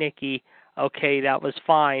beat Nikki, okay, that was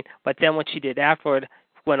fine. But then what she did afterward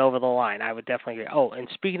went over the line. I would definitely agree. Oh, and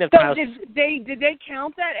speaking of titles, did they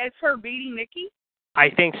count that as her beating Nikki?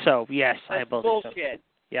 I think so. Yes, That's I believe bullshit. so.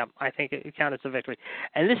 Yeah, I think it counted as a victory.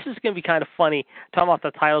 And this is going to be kind of funny. Talking about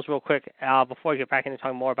the titles real quick before I get back into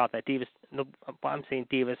talking more about that Divas. I'm saying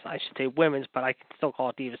Divas. I should say women's, but I can still call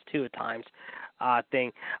it Divas too at times.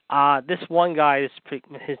 Thing. This one guy,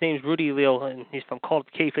 his name's Rudy Leal, and he's from Cult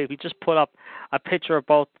of Kayfabe. He just put up a picture of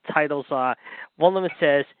both titles. One of them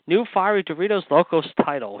says, "New Fiery Doritos Locos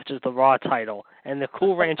title," which is the Raw title, and the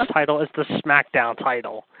Cool Ranch title is the SmackDown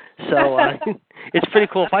title. So it's pretty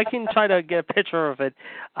cool. If I can try to get a picture of it,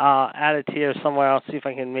 add it here somewhere else, see if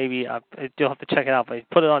I can maybe, you'll have to check it out, but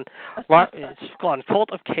put it on, it's on Cult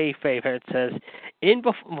of Kayfabe. It says,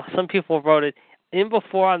 some people wrote it, in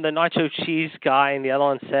before I'm the nacho cheese guy, and the other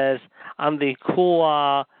one says I'm the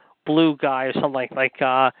cool blue guy or something like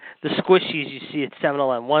the squishies you see at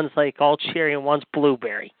 7-Eleven. One's like all cherry and one's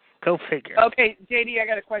blueberry. Go figure. Okay, JD, I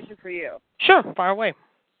got a question for you. Sure, fire away.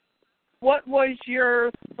 What was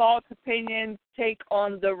your thoughts, opinions, take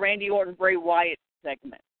on the Randy Orton Bray Wyatt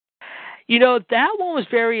segment? That one was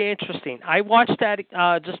very interesting. I watched that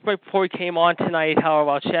just right before we came on tonight. However,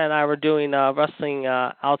 while Chad and I were doing wrestling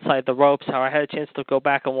outside the ropes, however, I had a chance to go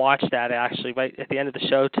back and watch that actually right at the end of the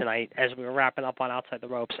show tonight as we were wrapping up on Outside the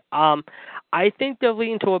Ropes. I think they're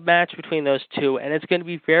leading to a match between those two, and it's going to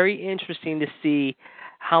be very interesting to see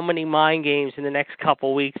how many mind games in the next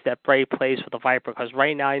couple weeks that Bray plays with the Viper, because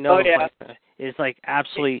right now I know Viper is like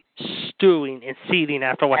absolutely stewing and seething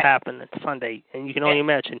after what happened Sunday, and you can only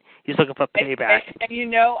imagine he's looking for payback.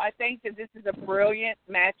 And I think that this is a brilliant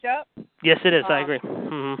matchup. Yes, it is. I agree.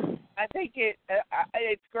 Mm-hmm. I think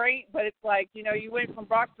it's great, but it's like, you went from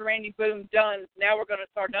Brock to Randy, boom, done. Now we're going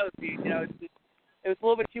to start another feud. It was a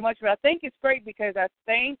little bit too much, but I think it's great because I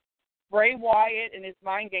think Bray Wyatt and his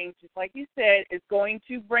mind games, just like you said, is going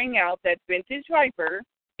to bring out that vintage Viper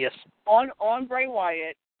Yes. On Bray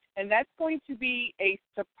Wyatt, and that's going to be a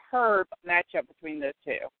superb matchup between those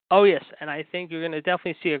two. Oh, yes, and I think you're going to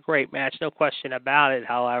definitely see a great match, no question about it,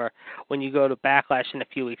 however, when you go to Backlash in a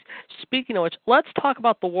few weeks. Speaking of which, let's talk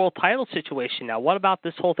about the world title situation now. What about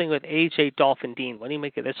this whole thing with AJ, Dolph, and Dean? What do you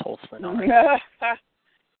make of this whole scenario?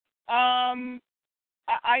 I'm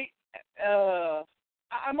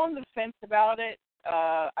on the fence about it.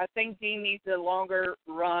 I think Dean needs a longer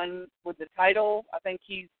run with the title. I think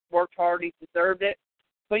he's worked hard. He's deserved it.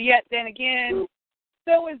 But yet, then again,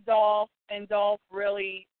 so is Dolph, and Dolph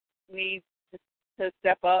really needs to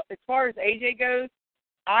step up. As far as AJ goes,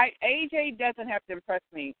 AJ doesn't have to impress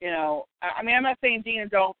me. You know, I mean, I'm not saying Dean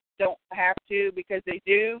and Dolph don't have to, because they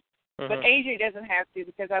do, but AJ doesn't have to,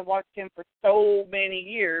 because I've watched him for so many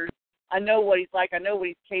years. I know what he's like. I know what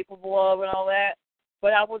he's capable of and all that.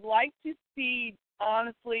 But I would like to see,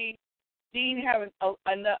 honestly, Dean have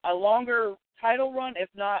a longer title run. If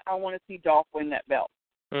not, I want to see Dolph win that belt.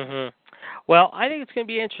 Well, I think it's going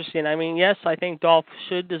to be interesting. I mean, yes, I think Dolph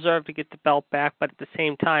should deserve to get the belt back, but at the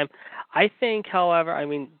same time, I think, however, I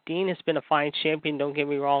mean, Dean has been a fine champion, don't get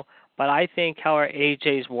me wrong, but I think, however,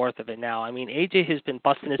 AJ's worth of it now. I mean, AJ has been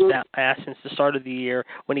busting his ass since the start of the year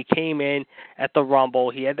when he came in at the Rumble.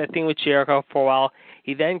 He had that thing with Jericho for a while.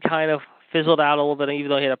 He then kind of fizzled out a little bit, even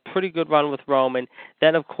though he had a pretty good run with Roman.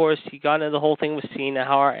 Then, of course, he got into the whole thing with Cena,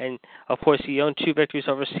 however, and, of course, he owned 2 victories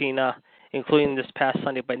over Cena, including this past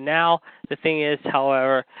Sunday. But now, the thing is,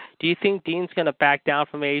 however, do you think Dean's going to back down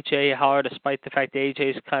from AJ, however, despite the fact that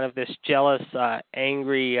AJ is kind of this jealous,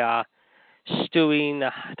 angry, stewing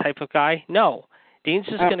type of guy? No. Dean's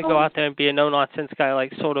just going to go out there and be a no-nonsense guy,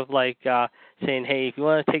 like sort of like saying, hey, if you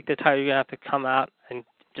want to take the title, you're going to have to come out and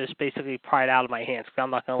just basically pry it out of my hands, because I'm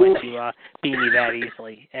not going to let you beat me that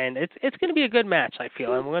easily. And it's going to be a good match, I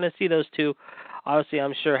feel. And we're going to see those two, obviously,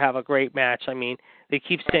 I'm sure, have a great match. I mean, they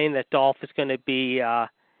keep saying that Dolph is going to be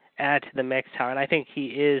added to the mix, however, and I think he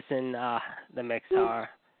is in the mix, however.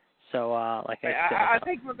 So, like I said, I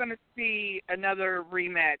think we're going to see another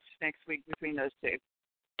rematch next week between those two.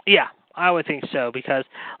 Yeah, I would think so, because,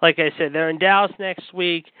 like I said, they're in Dallas next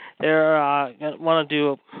week. They're going to want to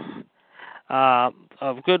do a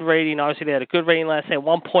good rating. Obviously, they had a good rating last night,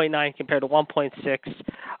 1.9 compared to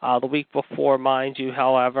 1.6 the week before, mind you,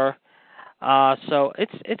 however. So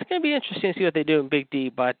it's going to be interesting to see what they do in Big D,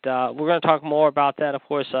 but we're going to talk more about that. Of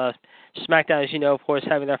course, SmackDown, as you know, of course,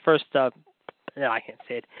 having their first, I can't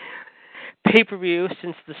say it, pay-per-view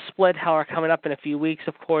since the split, however, coming up in a few weeks,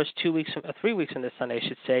 of course, 3 weeks from this Sunday, I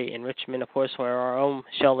should say, in Richmond, of course, where our own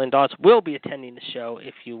Sheldon Dodds will be attending the show,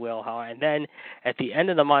 if you will, however. And then at the end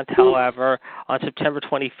of the month, however, on September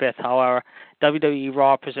 25th, however, WWE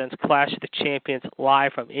Raw presents Clash of the Champions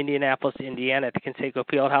live from Indianapolis, Indiana at the Conseco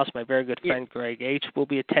Fieldhouse. My very good friend Greg H. will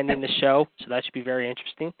be attending the show, so that should be very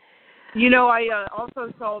interesting. You know, I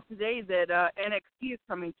also saw today that NXT is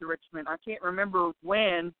coming to Richmond. I can't remember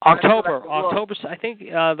when. October. I think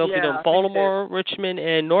they'll be doing Baltimore, Richmond,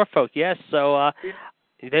 and Norfolk. Yes, so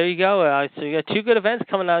there you go. So you got 2 good events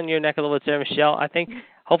coming out in your neck of the woods there, Michelle. I think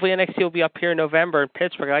hopefully NXT will be up here in November in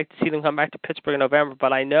Pittsburgh. I'd like to see them come back to Pittsburgh in November,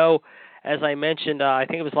 but I know, as I mentioned, I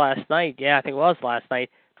think it was last night. Yeah, I think it was last night.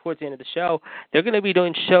 Towards the end of the show, they're going to be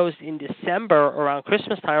doing shows in December around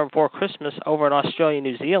Christmas time, before Christmas, over in Australia,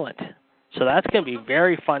 New Zealand. So that's going to be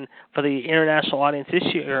very fun for the international audience this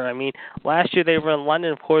year. I mean, last year they were in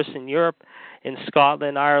London, of course, in Europe, in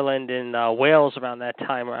Scotland, Ireland, and Wales around that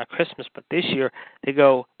time, around Christmas. But this year they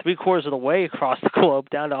go 3/4 of the way across the globe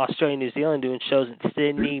down to Australia, New Zealand, doing shows in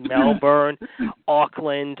Sydney, Melbourne,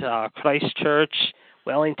 Auckland, Christchurch,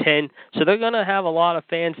 Wellington. So they're going to have a lot of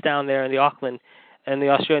fans down there in the Auckland and the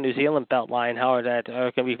Australia-New Zealand beltline, however, that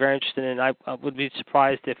are going to be very interested in. I would be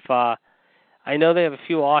surprised if I know they have a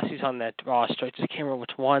few Aussies on that roster. I just can't remember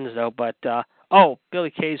which ones, though. But,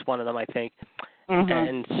 Billie Kay's one of them, I think.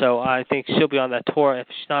 And so I think she'll be on that tour. If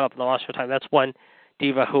she's not up in the roster time, that's one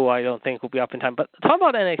diva who I don't think will be up in time. But talk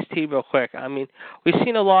about NXT real quick. I mean, we've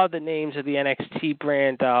seen a lot of the names of the NXT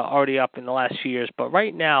brand already up in the last few years. But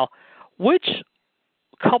right now, which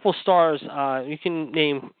couple stars, you can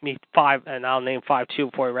name me 5, and I'll name 5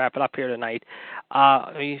 too before we wrap it up here tonight.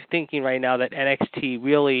 Are you thinking right now that NXT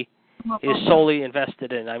really is solely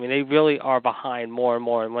invested in? I mean, they really are behind more and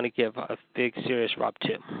more and want to give a big, serious rub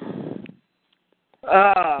to.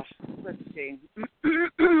 Let's see.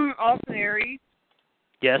 Austin Aries.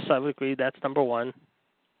 Yes, I would agree. That's number 1.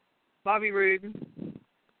 Bobby Roode.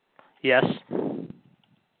 Yes.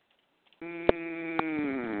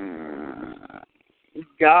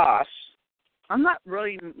 Gosh, I'm not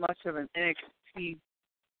really much of an NXT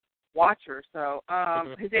watcher, so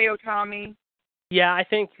Hideo Itami. Yeah, I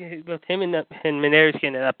think with him and Menares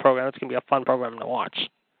getting in that program, it's going to be a fun program to watch.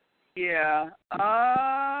 Yeah.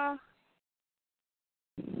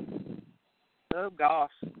 Oh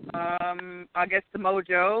gosh. I guess the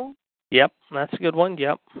Mojo. Yep, that's a good one.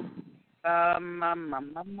 Yep.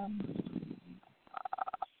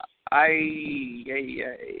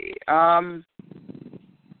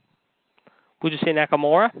 Would you say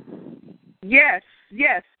Nakamura? Yes,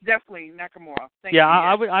 definitely Nakamura. Thank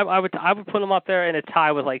Yeah, you. I would put him up there in a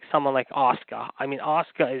tie with like someone like Asuka. I mean,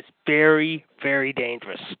 Asuka is very, very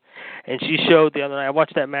dangerous, and she showed the other night. I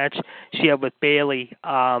watched that match she had with Bayley.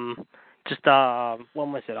 When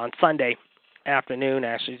was it? On Sunday afternoon,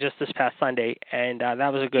 actually, just this past Sunday, and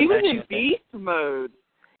that was a good match. She was in beast mode.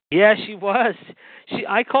 Yeah, she was.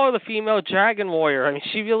 I call her the female Dragon Warrior. I mean,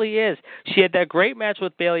 she really is. She had that great match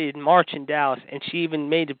with Bayley in March in Dallas, and she even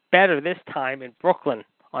made it better this time in Brooklyn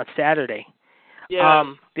on Saturday. Yeah.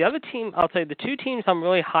 The other team, I'll tell you, the two teams I'm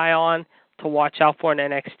really high on to watch out for in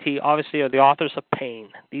NXT, obviously, are the Authors of Pain.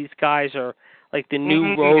 These guys are like the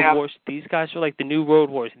new Road Warriors. These guys are like the new Road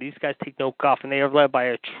Warriors. These guys take no guff, and they are led by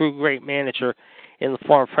a true great manager in the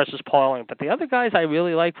form of Precious Paul. But the other guys I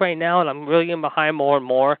really like right now, and I'm really getting behind more and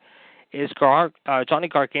more, is Johnny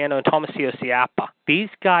Gargano and Tomasio Ciampa. These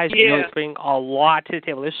guys really bring a lot to the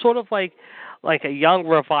table. They're sort of like a young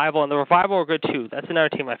Revival, and the Revival are good too. That's another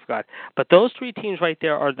team I forgot. But those three teams right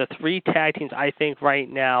there are the three tag teams I think right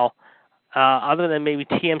now, other than maybe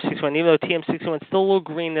TM61. Even though TM61 is still a little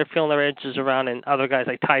green, they're feeling their edges around, and other guys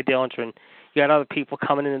like Ty Dillinger, and you got other people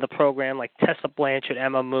coming into the program like Tessa Blanchard,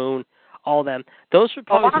 Emma Moon, all them. Those are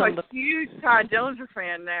probably some of the... I'm a huge Ty Dillinger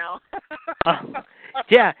fan now.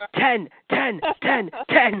 Yeah, 10.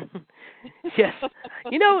 Yes.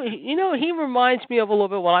 You know, he reminds me of a little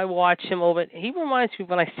bit when I watch him a little bit. He reminds me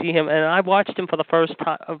when I see him, and I watched him for the first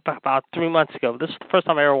time about 3 months ago. This is the first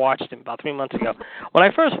time I ever watched him, about 3 months ago. When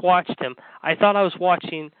I first watched him, I thought I was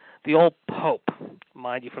watching the old Pope,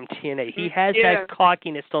 mind you, from TNA. He has that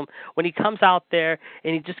cockiness to him when he comes out there,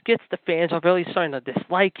 and he just gets the fans are really starting to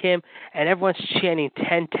dislike him, and everyone's chanting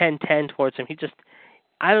 10 towards him. He just,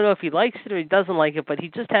 I don't know if he likes it or he doesn't like it, but he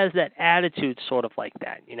just has that attitude sort of like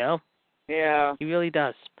that, you know? Yeah. He really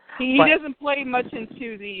does. He doesn't play much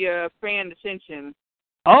into the fan attention.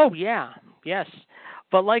 Oh, yeah. Yes.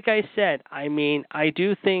 But like I said, I mean, I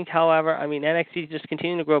do think, however, NXT just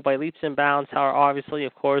continuing to grow by leaps and bounds. However, obviously,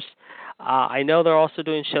 of course, I know they're also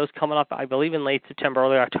doing shows coming up, I believe, in late September,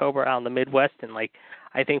 early October out in the Midwest, and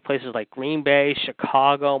I think places like Green Bay,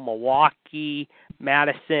 Chicago, Milwaukee,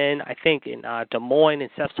 Madison, I think in Des Moines, in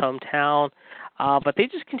Seth's hometown. But they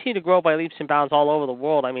just continue to grow by leaps and bounds all over the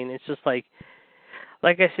world. I mean, it's just like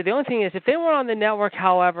I said, the only thing is, if they were on the network,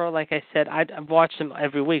 however, like I said, I'd watch them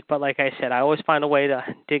every week. But like I said, I always find a way to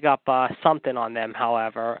dig up something on them,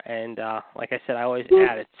 however. And like I said, I always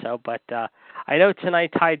add it. So, but I know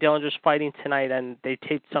tonight Ty Dillinger's fighting tonight, and they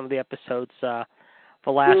taped some of the episodes for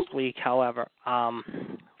last week, however,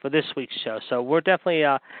 for this week's show. So we're definitely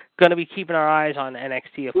going to be keeping our eyes on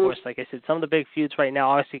NXT, of course. Like I said, some of the big feuds right now,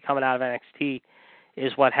 obviously coming out of NXT,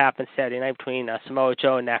 is what happened Saturday night between Samoa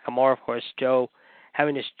Joe and Nakamura. Of course, Joe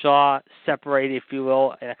having his jaw separated, if you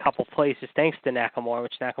will, in a couple places, thanks to Nakamura,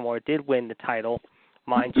 which Nakamura did win the title,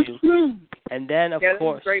 mind you. And then, of course... that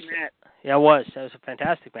was a great match. Yeah, it was. It was a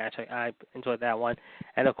fantastic match. I enjoyed that one.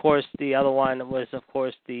 And, of course, the other one was, of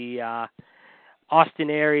course, the Austin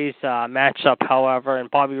Aries matchup, however, and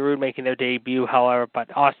Bobby Roode making their debut, however.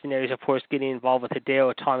 But Austin Aries, of course, getting involved with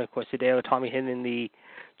Hideo Itami. Of course, Hideo Itami hitting the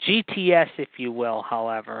GTS, if you will,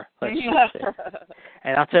 however.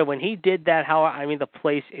 And I'll tell you, when he did that, the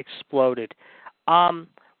place exploded.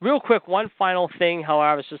 Real quick, one final thing,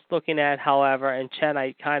 however, I was just looking at, however, and Chet,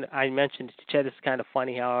 I mentioned to Chet, it's kind of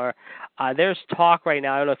funny, however. There's talk right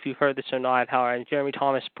now, I don't know if you've heard this or not, however, and Jeremy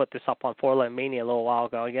Thomas put this up on 411 Mania a little while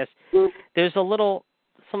ago, I guess. There's some little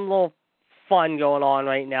fun going on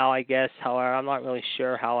right now, I guess, however. I'm not really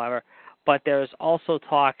sure, however. But there's also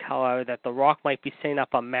talk, however, that The Rock might be setting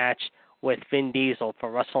up a match with Vin Diesel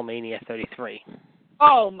for WrestleMania 33.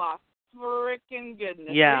 Oh, my freaking goodness.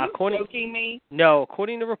 Yeah, are you joking me? No,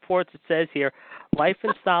 according to reports, it says here, Life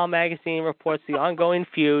and Style magazine reports the ongoing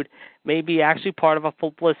feud may be actually part of a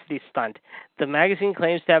publicity stunt. The magazine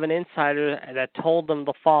claims to have an insider that told them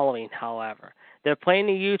the following, however. They're playing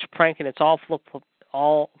a huge prank, and it's all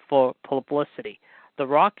for publicity. The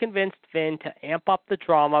Rock convinced Vin to amp up the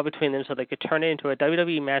drama between them so they could turn it into a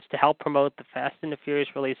WWE match to help promote the Fast and the Furious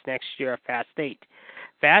release next year, Fast 8.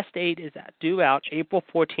 Fast 8 is due out April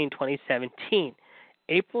 14, 2017.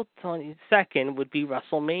 April 22nd would be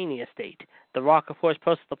WrestleMania date. The Rock, of course,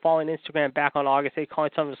 posted the following Instagram back on August 8,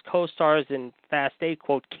 calling some of his co-stars in Fast 8,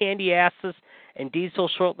 quote, candy asses And Diesel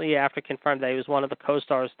shortly after confirmed that he was one of the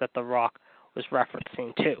co-stars that The Rock was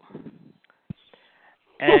referencing too.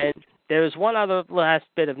 And there's one other last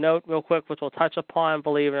bit of note real quick, which we'll touch upon,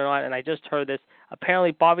 believe it or not, and I just heard this.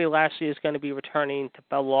 Apparently, Bobby Lashley is going to be returning to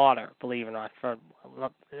Bellator, believe it or not, for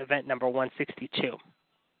event number 162.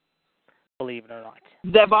 Believe it or not.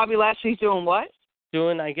 That Bobby Lashley's doing what?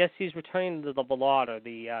 I guess he's returning to the Bellator,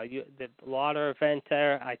 the Bellator event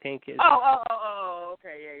there, I think is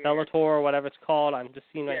okay, yeah. Bellator or whatever it's called. I'm just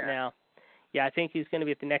seeing right now. Yeah, I think he's going to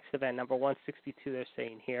be at the next event, number 162, they're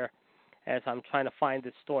saying here, as I'm trying to find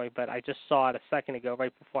this story, but I just saw it a second ago,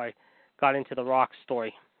 right before I got into the Rock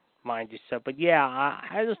story, mind you. So, but yeah,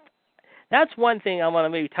 that's one thing I want to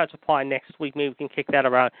maybe touch upon next week. Maybe we can kick that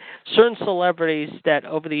around. Certain celebrities that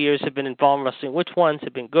over the years have been involved in wrestling, which ones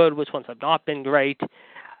have been good, which ones have not been great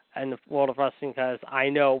in the world of wrestling, because I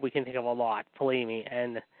know we can think of a lot, believe me.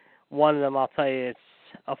 And one of them, I'll tell you, it's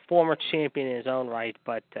a former champion in his own right,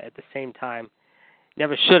 but at the same time,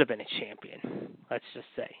 never should have been a champion, let's just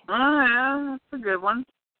say. Oh, yeah, that's a good one.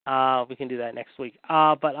 We can do that next week.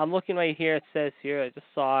 But I'm looking right here. It says here, I just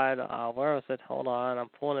saw it. Where was it? Hold on. I'm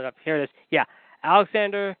pulling it up. Here it is. Yeah.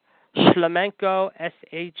 Alexander Shlemenko,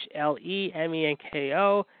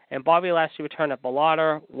 Shlemenko, and Bobby Lashley returned at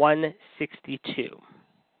Bellator 162.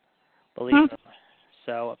 Believe it or not.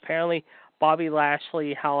 So apparently Bobby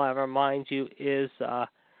Lashley, however, mind you, is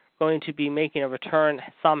going to be making a return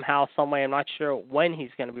somehow, some way. I'm not sure when he's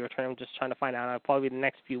going to be returning. I'm just trying to find out. It'll probably be the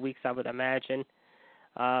next few weeks, I would imagine.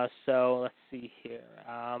 So let's see here.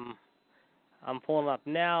 I'm pulling up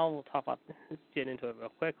now. We'll talk about this. Let's get into it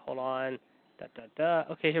real quick. Hold on.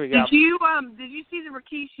 Okay, here we go. Did you see the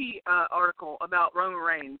Rikishi article about Roman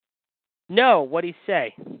Reigns? No. What'd he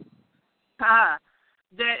say? That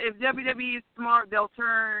if WWE is smart, they'll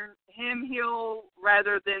turn him heel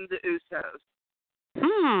rather than the Usos.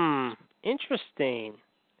 Interesting.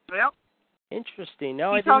 Yep. Interesting.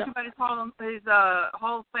 No, he talked about his Hall of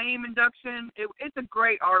Fame induction. It's a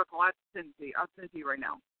great article. I'll send it to you right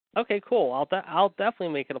now. Okay, cool. I'll definitely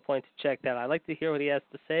make it a point to check that. I'd like to hear what he has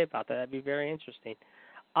to say about that. That'd be very interesting.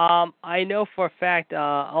 I know for a fact,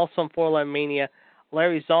 also in 411 Mania,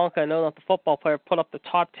 Larry Zonka, I know that the football player, put up the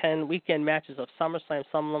top 10 weekend matches of SummerSlam.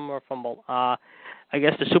 Some of them were from, I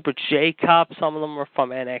guess, the Super J Cup. Some of them were from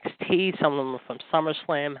NXT. Some of them were from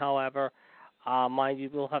SummerSlam, however. Mind you,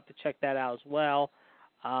 we'll have to check that out as well.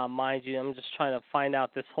 Mind you, I'm just trying to find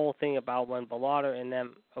out this whole thing about when Bellator and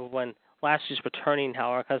them, when Lashley's returning,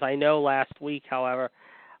 however, because I know last week, however,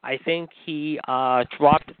 I think he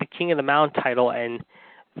dropped the King of the Mountain title and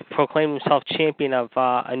proclaimed himself champion of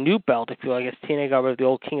a new belt, if you will. I guess TNA got rid of the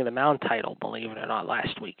old King of the Mountain title, believe it or not,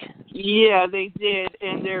 last week. Yeah, they did,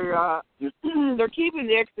 and they're keeping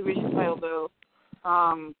the X Division title, though.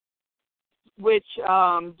 Which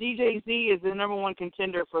DJZ is the number one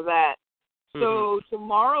contender for that. So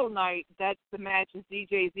tomorrow night, that's the match is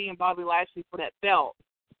DJZ and Bobby Lashley for that belt.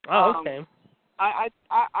 Oh, okay. I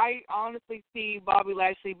honestly see Bobby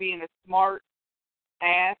Lashley being a smart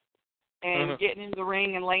ass and getting in the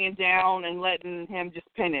ring and laying down and letting him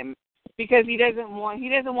just pin him, because he doesn't want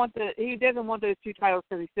those two titles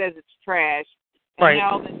because he says it's trash. And right.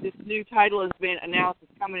 Now that this new title has been announced,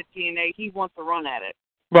 it's coming to TNA, he wants to run at it.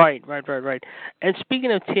 Right. And speaking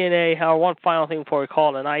of TNA, one final thing before we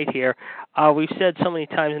call it a night here. We've said so many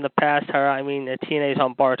times in the past how, TNA is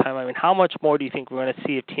on bar time. How much more do you think we're going to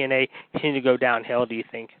see if TNA continue to go downhill, do you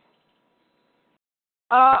think?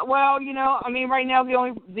 Well, right now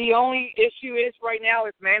the only issue is right now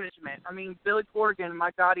is management. Billy Corgan,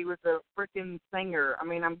 my God, he was a freaking singer. I'm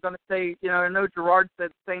going to say, I know Gerard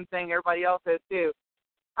said the same thing everybody else says too.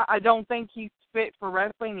 I don't think he's fit for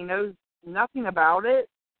wrestling. He knows nothing about it.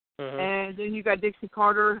 And then you got Dixie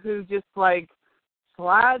Carter, who just slides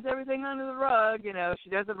everything under the rug. She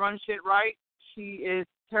doesn't run shit right. She is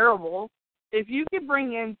terrible. If you could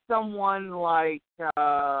bring in someone like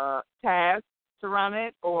Taz to run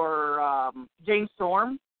it, or James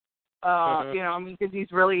Storm, because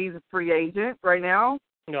he's a free agent right now.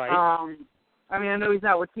 Right. I know he's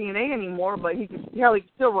not with TNA anymore, but he can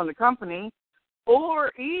still run the company.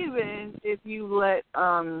 Or even if you let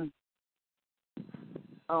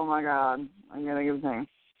oh my God, I'm gonna give a thing.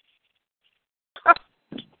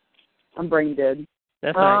 I'm brain dead.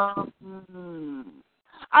 That's right.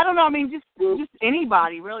 I don't know. Just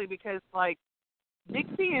anybody really, because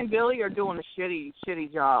Dixie and Billy are doing a shitty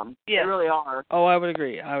job. Yeah. They really are. Oh, I would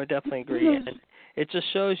agree. I would definitely agree. And it just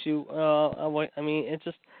shows you. It's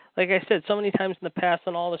just like I said so many times in the past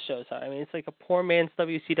on all the shows, I mean, it's like a poor man's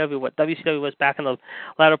WCW, what WCW was back in the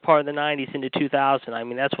latter part of the 90s into 2000. I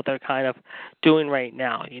mean, that's what they're kind of doing right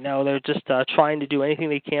now. You know, they're just trying to do anything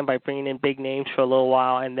they can by bringing in big names for a little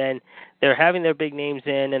while, and then they're having their big names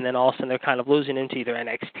in, and then all of a sudden they're kind of losing into either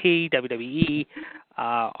NXT, WWE,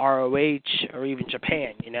 ROH, or even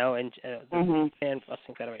Japan, you know, and the Japan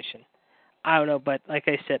Wrestling Federation. I don't know, but like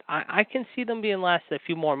I said, I can see them being lasted a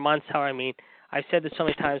few more months. How I mean, I've said this so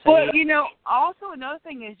many times. Well, you know, also another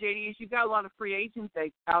thing is, JD, is you've got a lot of free agents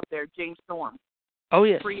out there. James Storm. Oh,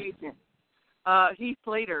 yes. Free agent. Heath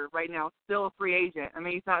Slater right now, still a free agent. I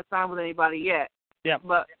mean, he's not signed with anybody yet. Yeah.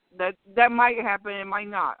 But that might happen. It might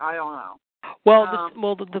not. I don't know. Well,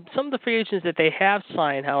 some of the free agents that they have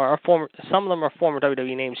signed, however, are former. Some of them are former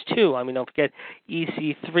WWE names too. I mean, don't forget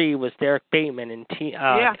EC3 was Derek Bateman in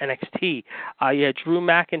NXT. You had Drew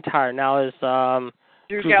McIntyre. Now is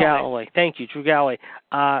Drew Galloway. Thank you, Drew Galloway.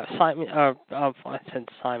 Simon. I said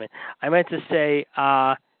Simon. I meant to say.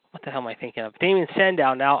 What the hell am I thinking of? Damien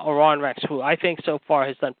Sandow now, or Ron Rex, who I think so far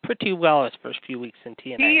has done pretty well his first few weeks in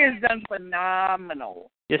TNA. He has done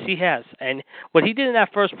phenomenal. Yes, he has. And what he did in that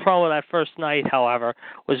first promo that first night, however,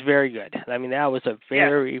 was very good. I mean, that was a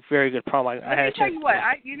very, very good promo. Let me tell you what.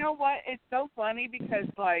 You know what? It's so funny because,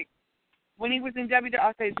 like, when he was in WWE,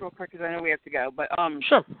 I'll say this real quick because I know we have to go. But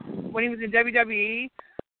sure. When he was in WWE,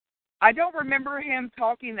 I don't remember him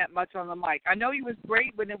talking that much on the mic. I know he was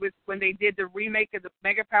great when they did the remake of the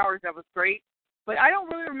Mega Powers. That was great. But I don't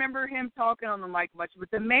really remember him talking on the mic much. But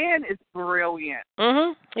the man is brilliant.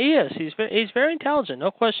 He is. He's very intelligent, no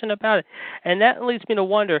question about it. And that leads me to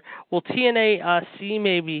wonder: will TNA see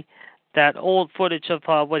maybe that old footage of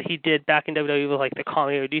what he did back in WWE with like the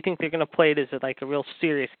comedy, or do you think they're going to play it as like a real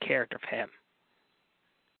serious character for him?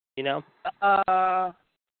 You know?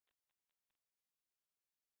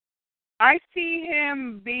 I see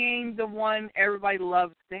him being the one everybody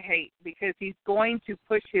loves to hate because he's going to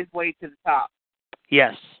push his way to the top.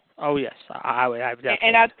 Yes. Oh, yes. I would definitely.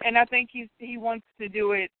 And I think he wants to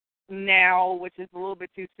do it now, which is a little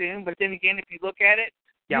bit too soon. But then again, if you look at it,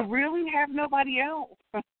 you really have nobody else.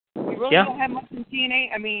 You really don't have much in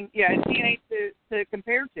TNA. I mean, TNA to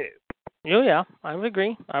compare to. Oh, yeah. I would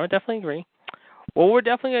agree. I would definitely agree. Well, we're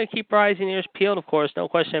definitely going to keep our eyes and ears peeled, of course, no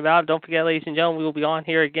question about it. Don't forget, ladies and gentlemen, we will be on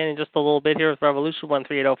here again in just a little bit here with Revolution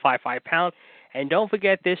 1-380-55-pound. And don't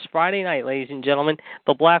forget this Friday night, ladies and gentlemen,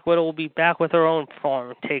 the Black Widow will be back with her own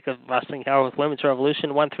form take of wrestling hour with Women's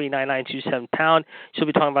Revolution 1-399-27-pound. She'll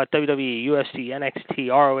be talking about WWE, UFC, NXT,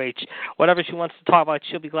 ROH, whatever she wants to talk about.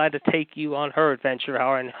 She'll be glad to take you on her adventure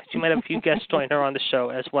hour, and she might have a few guests join her on the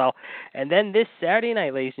show as well. And then this Saturday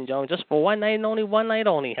night, ladies and gentlemen, just for one night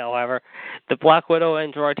only, however, the Black Widow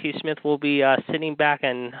and Gerard T. Smith will be sitting back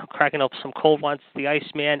and cracking up some cold ones. The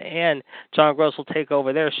Iceman and John Gross will take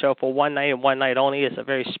over their show for one night and one night only. Is a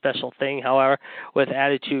very special thing, however, with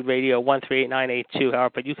Attitude Radio 138982,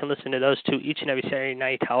 however, but you can listen to those two each and every Saturday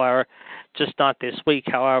night, however, just not this week,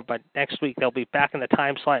 however, but next week they'll be back in the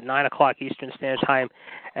time slot at 9 o'clock Eastern Standard Time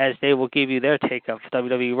as they will give you their take of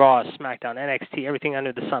WWE Raw, SmackDown, NXT, everything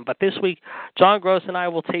under the sun. But this week, John Gross and I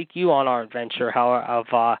will take you on our adventure, however, of,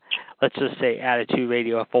 let's just say, Attitude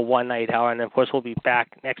Radio for one night, however, and of course we'll be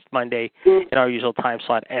back next Monday in our usual time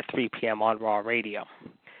slot at 3 p.m. on Raw Radio.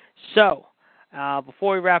 So,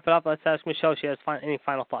 before we wrap it up, let's ask Michelle if she has any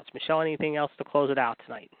final thoughts. Michelle, anything else to close it out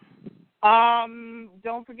tonight?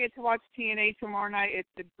 Don't forget to watch TNA tomorrow night. It's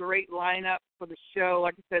a great lineup for the show.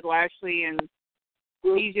 Like I said, Lashley and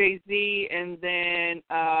EJZ, and then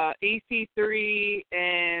EC3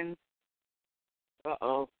 and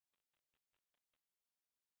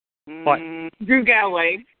Drew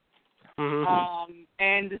Galloway.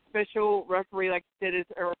 And the special referee, like I said, is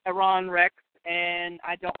Ron Rex. And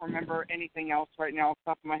I don't remember anything else right now off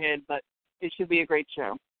the top of my head, but it should be a great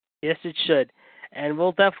show. Yes, it should. And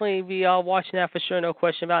we'll definitely be watching that for sure, no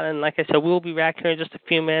question about it. And like I said, we'll be back here in just a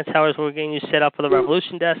few minutes, however, we're getting you set up for the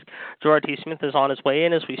Revolution desk. Gerard T. Smith is on his way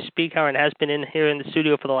in as we speak, however, and has been in here in the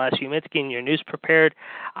studio for the last few minutes, getting your news prepared.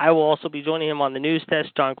 I will also be joining him on the news desk.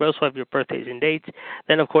 John Gross will have your birthdays and dates.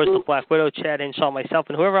 Then, of course, the Black Widow, Chad Inshaw, myself,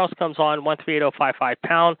 and whoever else comes on,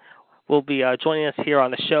 1-380-55-pound. Will be joining us here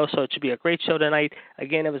on the show, so it should be a great show tonight.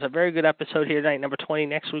 Again, it was a very good episode here tonight, number 20.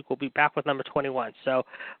 Next week, we'll be back with number 21. So,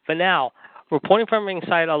 for now, reporting from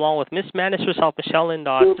ringside, along with Miss Madness herself, Michelle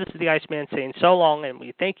Lindos, this is the Iceman saying so long, and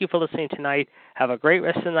we thank you for listening tonight. Have a great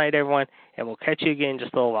rest of the night, everyone, and we'll catch you again in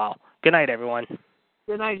just a little while. Good night, everyone.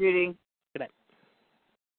 Good night, Judy.